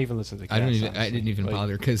 don't even listen to the cast. I didn't even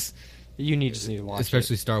bother because you just need to watch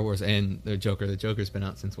especially Star Wars and the Joker. The Joker's been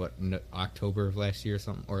out since what, October of last year or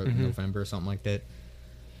something, or November or something like that.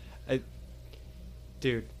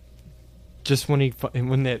 Dude, just when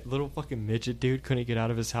that little fucking midget dude couldn't get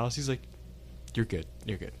out of his house, he's like, "You're good,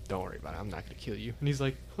 don't worry about it. I'm not gonna kill you." And he's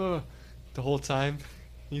like, "Huh," the whole time.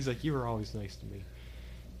 He's like, "You were always nice to me."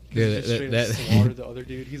 Yeah, that slaughtered the other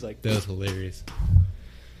dude. He's like, that was hilarious.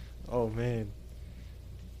 Oh man.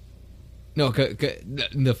 No,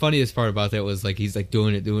 the funniest part about that was like he's like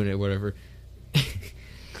doing it, whatever,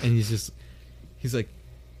 and he's like,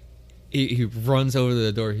 he runs over to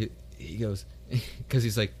the door. He goes because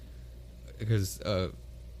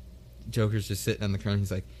Joker's just sitting on the ground.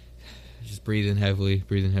 He's like, just breathing heavily,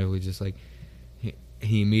 just like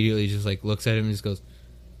he immediately just like looks at him and just goes,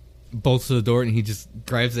 bolts to the door, and he just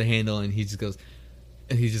grabs the handle and he just goes,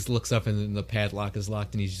 and he just looks up and then the padlock is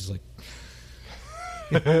locked and he's just like.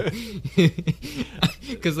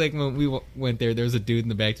 Because like when we went there was a dude in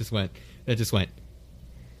the back that just went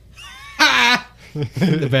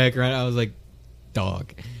in the background. I was like,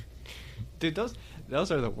 dog, dude.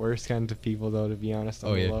 Those are the worst kinds of people, though. To be honest,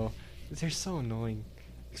 on the yeah. low, they're so annoying.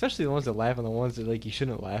 Especially the ones that laugh and the ones that like you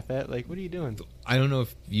shouldn't laugh at. Like, what are you doing? I don't know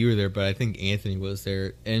if you were there, but I think Anthony was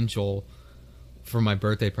there and Joel for my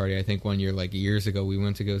birthday party. I think one year, like years ago, we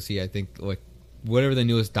went to go see. I think like whatever the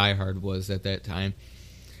newest Die Hard was at that time.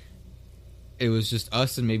 It was just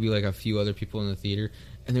us and maybe like a few other people in the theater,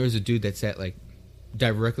 and there was a dude that sat like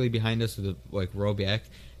directly behind us with a like row back.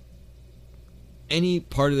 Any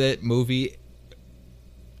part of that movie,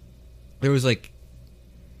 there was like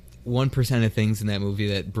 1% of things in that movie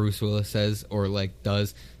that Bruce Willis says or like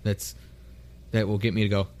does that will get me to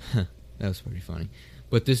go, huh, that was pretty funny.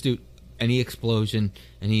 But this dude, any explosion,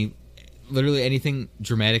 literally anything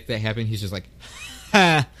dramatic that happened, he's just like,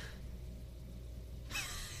 ha,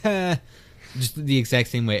 ha. Just the exact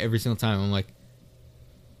same way every single time. I'm like,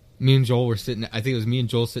 me and Joel were sitting. I think it was me and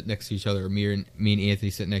Joel sitting next to each other, or me and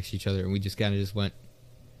Anthony sitting next to each other, and we just kind of just went,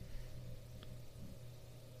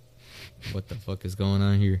 "What the fuck is going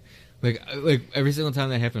on here?" Like every single time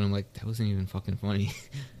that happened, I'm like, "That wasn't even fucking funny."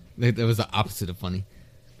 Like that was the opposite of funny.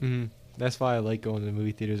 Mm-hmm. That's why I like going to the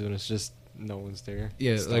movie theaters when it's just no one's there.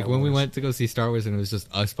 Yeah, Star like when we Wars. went to go see Star Wars and it was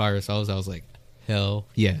just us by ourselves, I was like, hell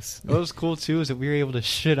yes. What was cool too is that we were able to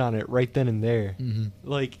shit on it right then and there. Mm-hmm.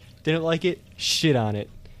 Like, didn't like it, shit on it.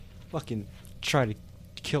 Fucking try to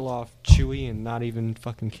kill off Chewie and not even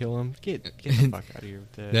fucking kill him. Get the fuck out of here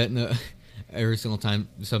with that. No, every single time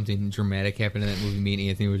something dramatic happened in that movie, me and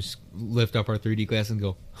Anthony would just lift up our 3D glass and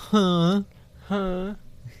go, huh?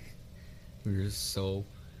 We were just so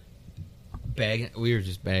bagging. We were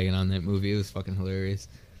just bagging on that movie. It was fucking hilarious.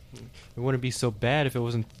 It wouldn't be so bad if it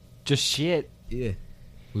wasn't just shit. Yeah.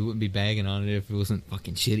 We wouldn't be bagging on it if it wasn't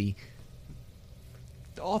fucking shitty.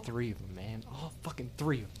 All three of them, man. All fucking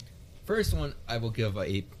three of them. First one, I will give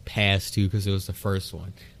a pass to because it was the first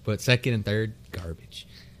one. But second and third, garbage.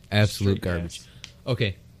 Absolute Straight garbage. ass.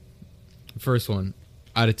 Okay. First one,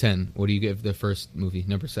 out of 10, what do you give the first movie?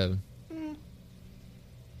 Number 7.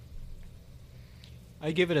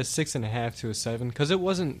 I give it a 6.5 to a 7 because it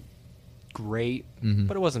wasn't great,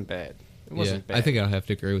 but it wasn't bad. It wasn't bad. I think I'll have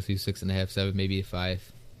to agree with you. 6.5, 7, maybe a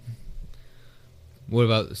 5. What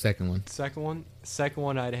about the second one? Second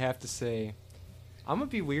one, I'd have to say, I'm gonna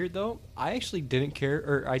be weird though. I actually didn't care,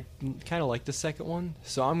 or I kind of liked the second one,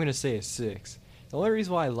 so I'm gonna say a 6. The only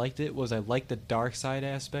reason why I liked it was I liked the dark side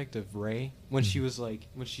aspect of Rey when she was like,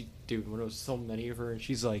 when it was so many of her, and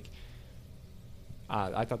she's like,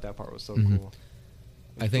 I thought that part was so cool.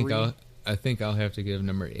 I think I'll have to give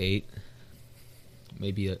number 8.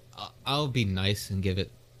 Maybe I'll be nice and give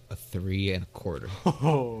it a 3.25.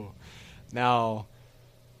 Oh, now,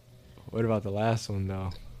 what about the last one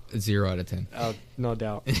though? 0 out of 10. Oh, no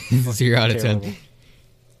doubt. 0 out of 10. Terrible.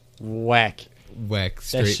 Whack. Whack. That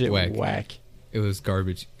Straight shit whack. whack. It was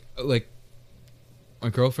garbage. Like, my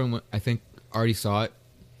girlfriend, I think, already saw it.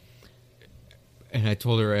 And I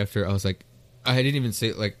told her after, I was like, I didn't even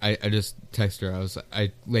say, like, I just texted her.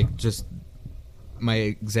 My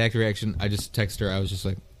exact reaction, I just texted her. I was just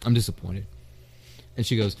like, I'm disappointed. And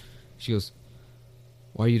she goes,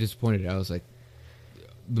 why are you disappointed? I was like,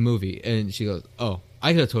 the movie. And she goes, oh,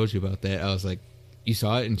 I could have told you about that. I was like, you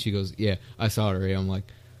saw it? And she goes, yeah, I saw it already. I'm like,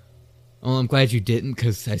 Well, I'm glad you didn't,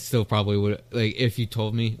 because I still probably would. Like, if you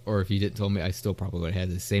told me, or if you didn't tell me, I still probably would have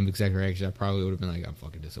had the same exact reaction. I probably would have been like, I'm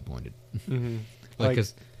fucking disappointed. Mm-hmm. Like,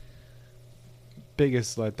 because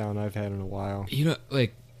biggest letdown I've had in a while. you know,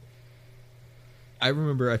 like, I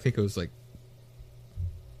remember, I think it was like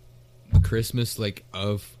Christmas, like,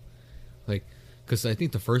 like, because I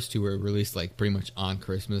think the first two were released like pretty much on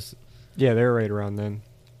Christmas. Yeah, they were right around then.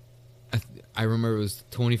 I remember it was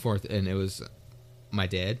 24th, and it was my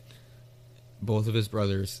dad, both of his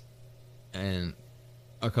brothers, and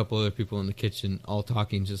a couple other people in the kitchen, all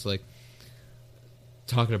talking, just like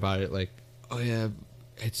talking about it, like, oh yeah,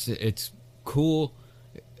 it's cool,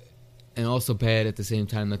 and also bad at the same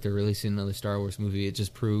time that they're releasing another Star Wars movie. It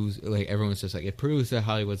just proves, like, everyone's just like, it proves that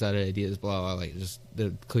Hollywood's out of ideas, blah blah, like just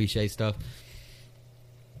the cliche stuff.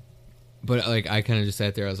 But like, I kind of just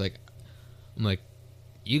sat there. I'm like,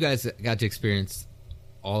 you guys got to experience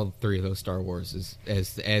all three of those Star Wars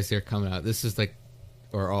as they're coming out. This is like,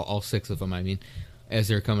 or all six of them, I mean, as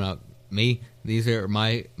they're coming out. These are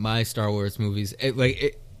my Star Wars movies.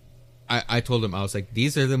 I told him, I was like,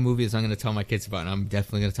 these are the movies I'm going to tell my kids about, and I'm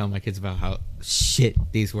definitely going to tell my kids about how shit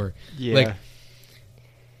these were. Yeah. Like,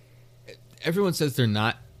 everyone says they're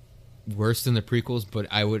not worse than the prequels, but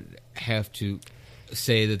I would have to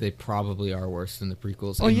say that they probably are worse than the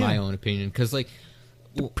prequels, in my own opinion. Because, like,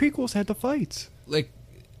 the prequels had the fights. Like,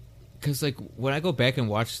 because, like, when I go back and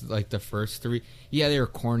watch, like, the first three, yeah, they were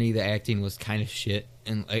corny, the acting was kind of shit,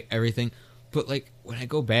 and, like, everything. But, like, when I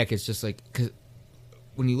go back, it's just, like, because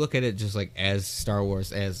when you look at it just, like, as Star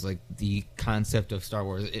Wars, as, like, the concept of Star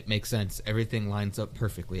Wars, it makes sense. Everything lines up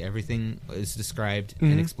perfectly. Everything is described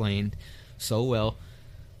and explained so well.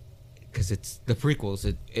 Because it's the prequels.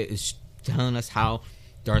 It is telling us how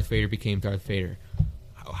Darth Vader became Darth Vader.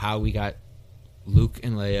 How we got Luke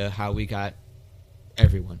and Leia. How we got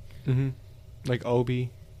everyone. Mm-hmm. Like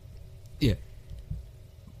Obi. Yeah.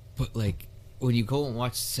 But, like, when you go and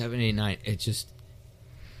watch 7, 8, 9, it just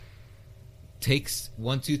takes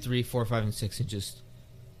 1, 2, 3, 4, 5, and 6 and just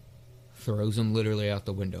throws them literally out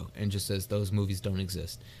the window and just says those movies don't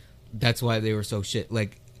exist. That's why they were so shit.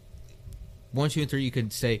 Like, 1, 2, and 3, you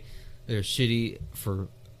could say they're shitty for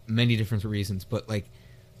many different reasons, but, like,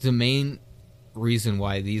 the main reason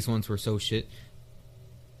why these ones were so shit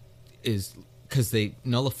is because they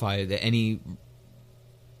nullify any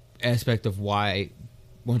aspect of why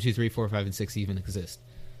 1, 2, 3, 4, 5, and 6 even exist.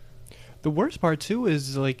 The worst part too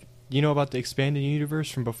is, like, you know about the expanded universe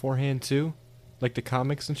from beforehand too, like the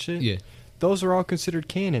comics and shit. Yeah, those are all considered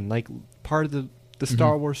canon, like part of the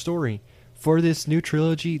Star Wars story. For this new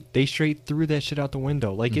trilogy, they straight threw that shit out the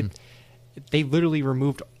window. Like, they literally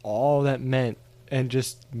removed all that meant and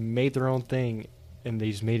just made their own thing, and they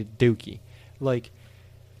just made it dookie. Like,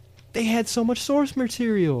 they had so much source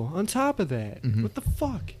material on top of that. What the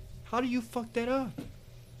fuck? How do you fuck that up?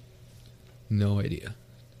 no idea.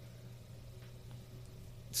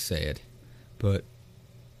 Sad, but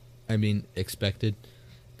I mean, expected,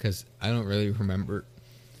 because I don't really remember.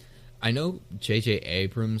 I know J.J.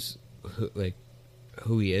 Abrams,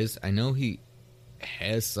 who he is. I know he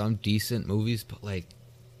has some decent movies, but, like,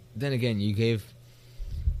 then again, you gave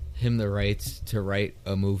him the rights to write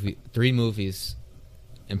a movie, 3 movies,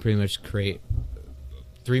 and pretty much create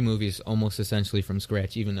 3 movies almost essentially from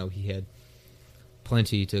scratch, even though he had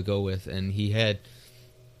plenty to go with, and he had.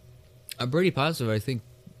 I'm pretty positive. I think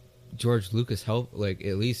George Lucas helped, like,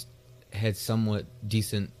 at least had somewhat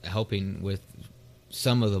decent helping with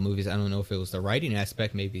some of the movies. I don't know if it was the writing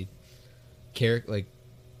aspect, maybe like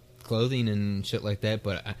clothing and shit like that,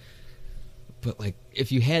 but like,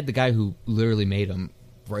 if you had the guy who literally made them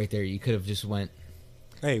right there, you could have just went,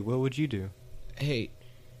 hey, what would you do? Hey,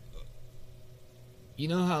 you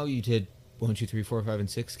know how you did 1, 2, 3, 4, 5, and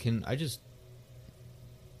 6? Can I just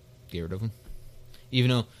get rid of them? Even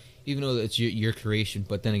though it's your creation,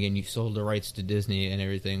 but then again, you sold the rights to Disney and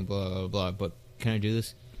everything, blah blah blah. But can I do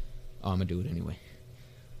this? Oh, I'm gonna do it anyway.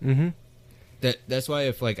 That's why,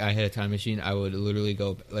 if, like, I had a time machine, I would literally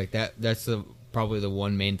go like that. That's probably the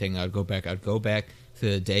one main thing I'd go back. I'd go back to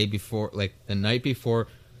the day before, like the night before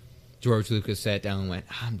George Lucas sat down and went,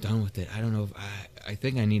 I'm done with it. I don't know if I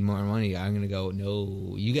think I need more money. I'm gonna go,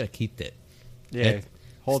 no, you gotta keep that. Yeah,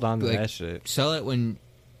 hold on to that shit. Sell it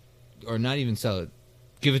or not even sell it.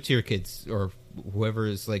 Give it to your kids or whoever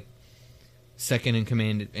is, like, second in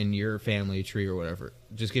command in your family tree or whatever.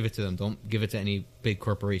 Just give it to them. Don't give it to any big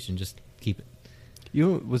corporation. Just keep it. You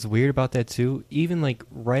know what was weird about that too? Even, like,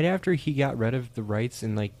 right after he got rid of the rights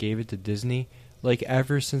and, like, gave it to Disney, like,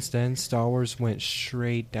 ever since then, Star Wars went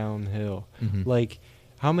straight downhill. Like,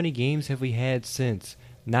 how many games have we had since?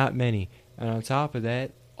 Not many. And on top of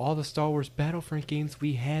that, all the Star Wars Battlefront games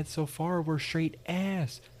we had so far were straight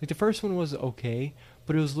ass. Like, the first one was okay,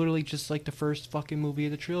 but it was literally just like the first fucking movie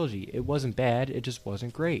of the trilogy. It wasn't bad, it just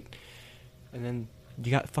wasn't great. And then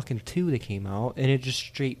you got fucking 2 that came out, and it just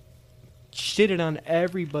straight shitted on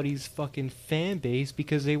everybody's fucking fan base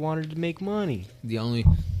because they wanted to make money. The only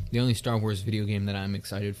Star Wars video game that I'm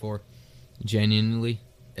excited for, genuinely,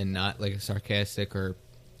 and not like a sarcastic or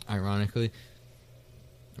ironically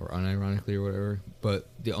or unironically or whatever, but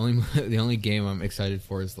the only game I'm excited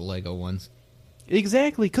for is the Lego ones.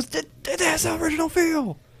 Exactly, because that's the original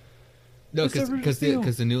feel. No, because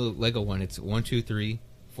the new Lego one, it's 1, 2, 3,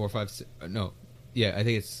 4, 5, 6, no, yeah, I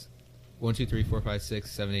think it's 1, 2, 3, 4, 5, 6,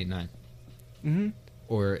 7, 8, 9. Mm-hmm.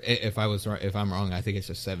 Or if I'm wrong, I think it's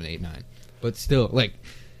just 7, 8, 9. But still, like,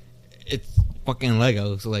 it's fucking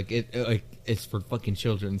Lego, so like it's for fucking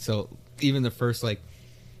children. So even the first like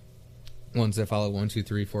ones that follow 1, 2,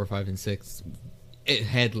 3, 4, 5, and 6, it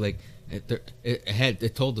had like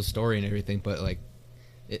it told the story and everything, but like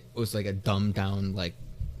it was like a dumbed down like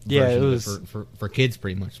version it was of it for kids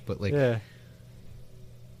pretty much. But like, yeah,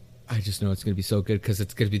 I just know it's gonna be so good because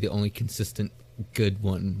it's gonna be the only consistent good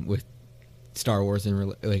one with Star Wars in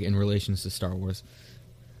relations to Star Wars,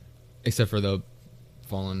 except for the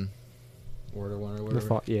Fallen Order one or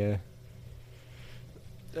whatever. Yeah.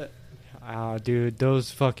 Dude,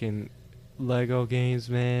 those fucking Lego games,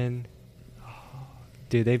 man.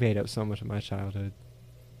 Dude, they made up so much of my childhood.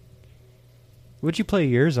 What'd you play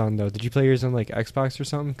yours on, though? Did you play yours on, like, Xbox or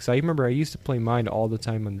something? Because I remember I used to play mine all the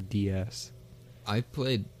time on the DS. I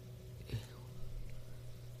played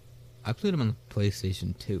them on the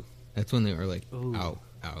PlayStation 2. That's when they were, like, out.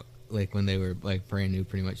 Like, when they were, like, brand new,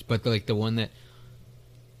 pretty much. But, like, the one that...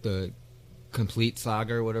 The complete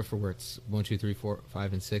saga or whatever, where it's 1, 2, 3, 4,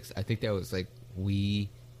 5, and 6, I think that was, like, Wii,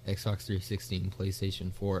 Xbox 360, and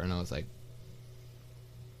PlayStation 4, and I was like,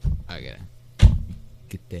 I gotta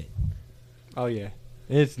get that. Oh, yeah.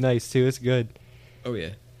 It's nice, too. It's good. Oh,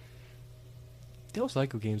 yeah. Those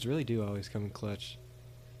Lego games really do always come in clutch.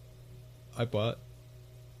 I bought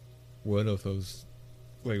one of those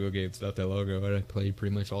Lego games not that long ago, and I played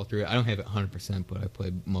pretty much all through it. I don't have it 100%, but I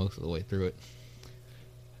played most of the way through it.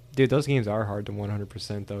 Dude, those games are hard to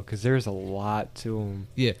 100%, though, because there's a lot to them.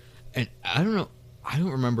 Yeah, and I don't know, I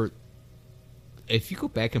don't remember, if you go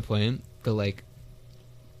back and play them, the, like,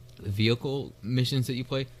 vehicle missions that you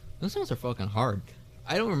play, those ones are fucking hard.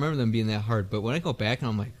 I don't remember them being that hard, but when I go back and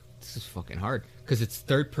I'm like, this is fucking hard, because it's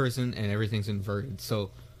third person and everything's inverted,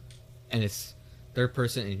 so, and it's third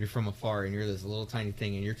person and you're from afar and you're this little tiny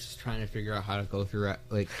thing and you're just trying to figure out how to go through,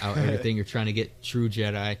 like, out everything. You're trying to get true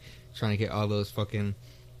Jedi, trying to get all those fucking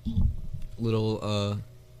little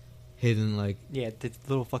hidden, like, yeah, the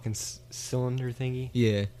little fucking cylinder thingy.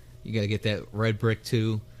 Yeah, you gotta get that red brick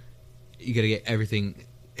too. You gotta get everything,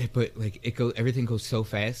 but like everything goes so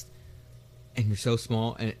fast, and you're so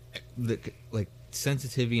small, and the like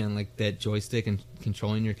sensitivity on like that joystick and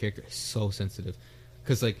controlling your character is so sensitive,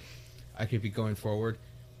 because like I could be going forward,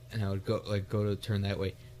 and I would go to turn that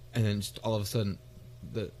way, and then just all of a sudden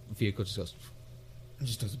the vehicle just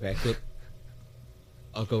does a backflip.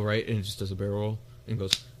 I'll go right, and it just does a barrel roll, and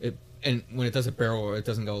goes it. And when it does a barrel roll, it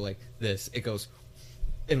doesn't go like this. It goes,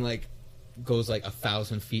 and like goes like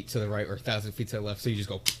 1,000 feet to the right or 1,000 feet to the left. So you just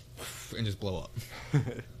go and just blow up.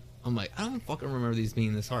 I'm like, I don't fucking remember these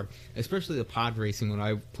being this hard, especially the pod racing. When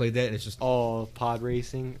I played that, it's just pod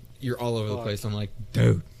racing. You're all over the place. I'm like,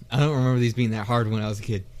 dude, I don't remember these being that hard when I was a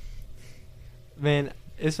kid. Man,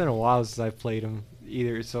 it's been a while since I've played them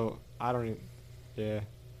either, so I don't even. Yeah.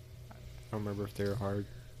 I don't remember if they were hard.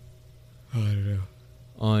 I don't know.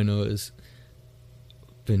 All I know is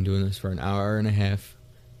been doing this for an hour and a half.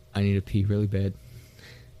 I need to pee really bad.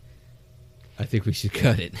 I think we should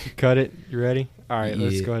cut it. Cut it? You ready? All right, Yeah.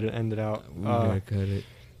 let's go ahead and end it out. We gotta cut it.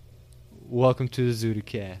 Welcome to the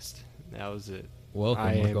ZootedCast. That was it. Welcome.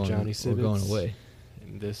 I we're am going, Johnny We're Sibbets, going away.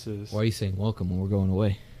 And this is... Why are you saying welcome when we're going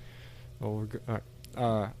away? Well,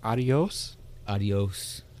 adios.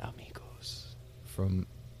 Adios. Amigos. From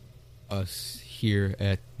us here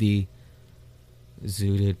at the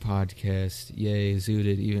Zooted Podcast. Yay,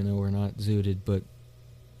 Zooted, even though we're not Zooted, but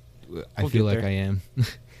I feel like I am.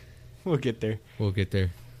 We'll get there. We'll get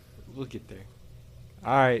there. We'll get there.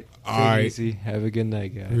 All right. All right. Easy. Have a good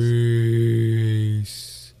night, guys. Peace.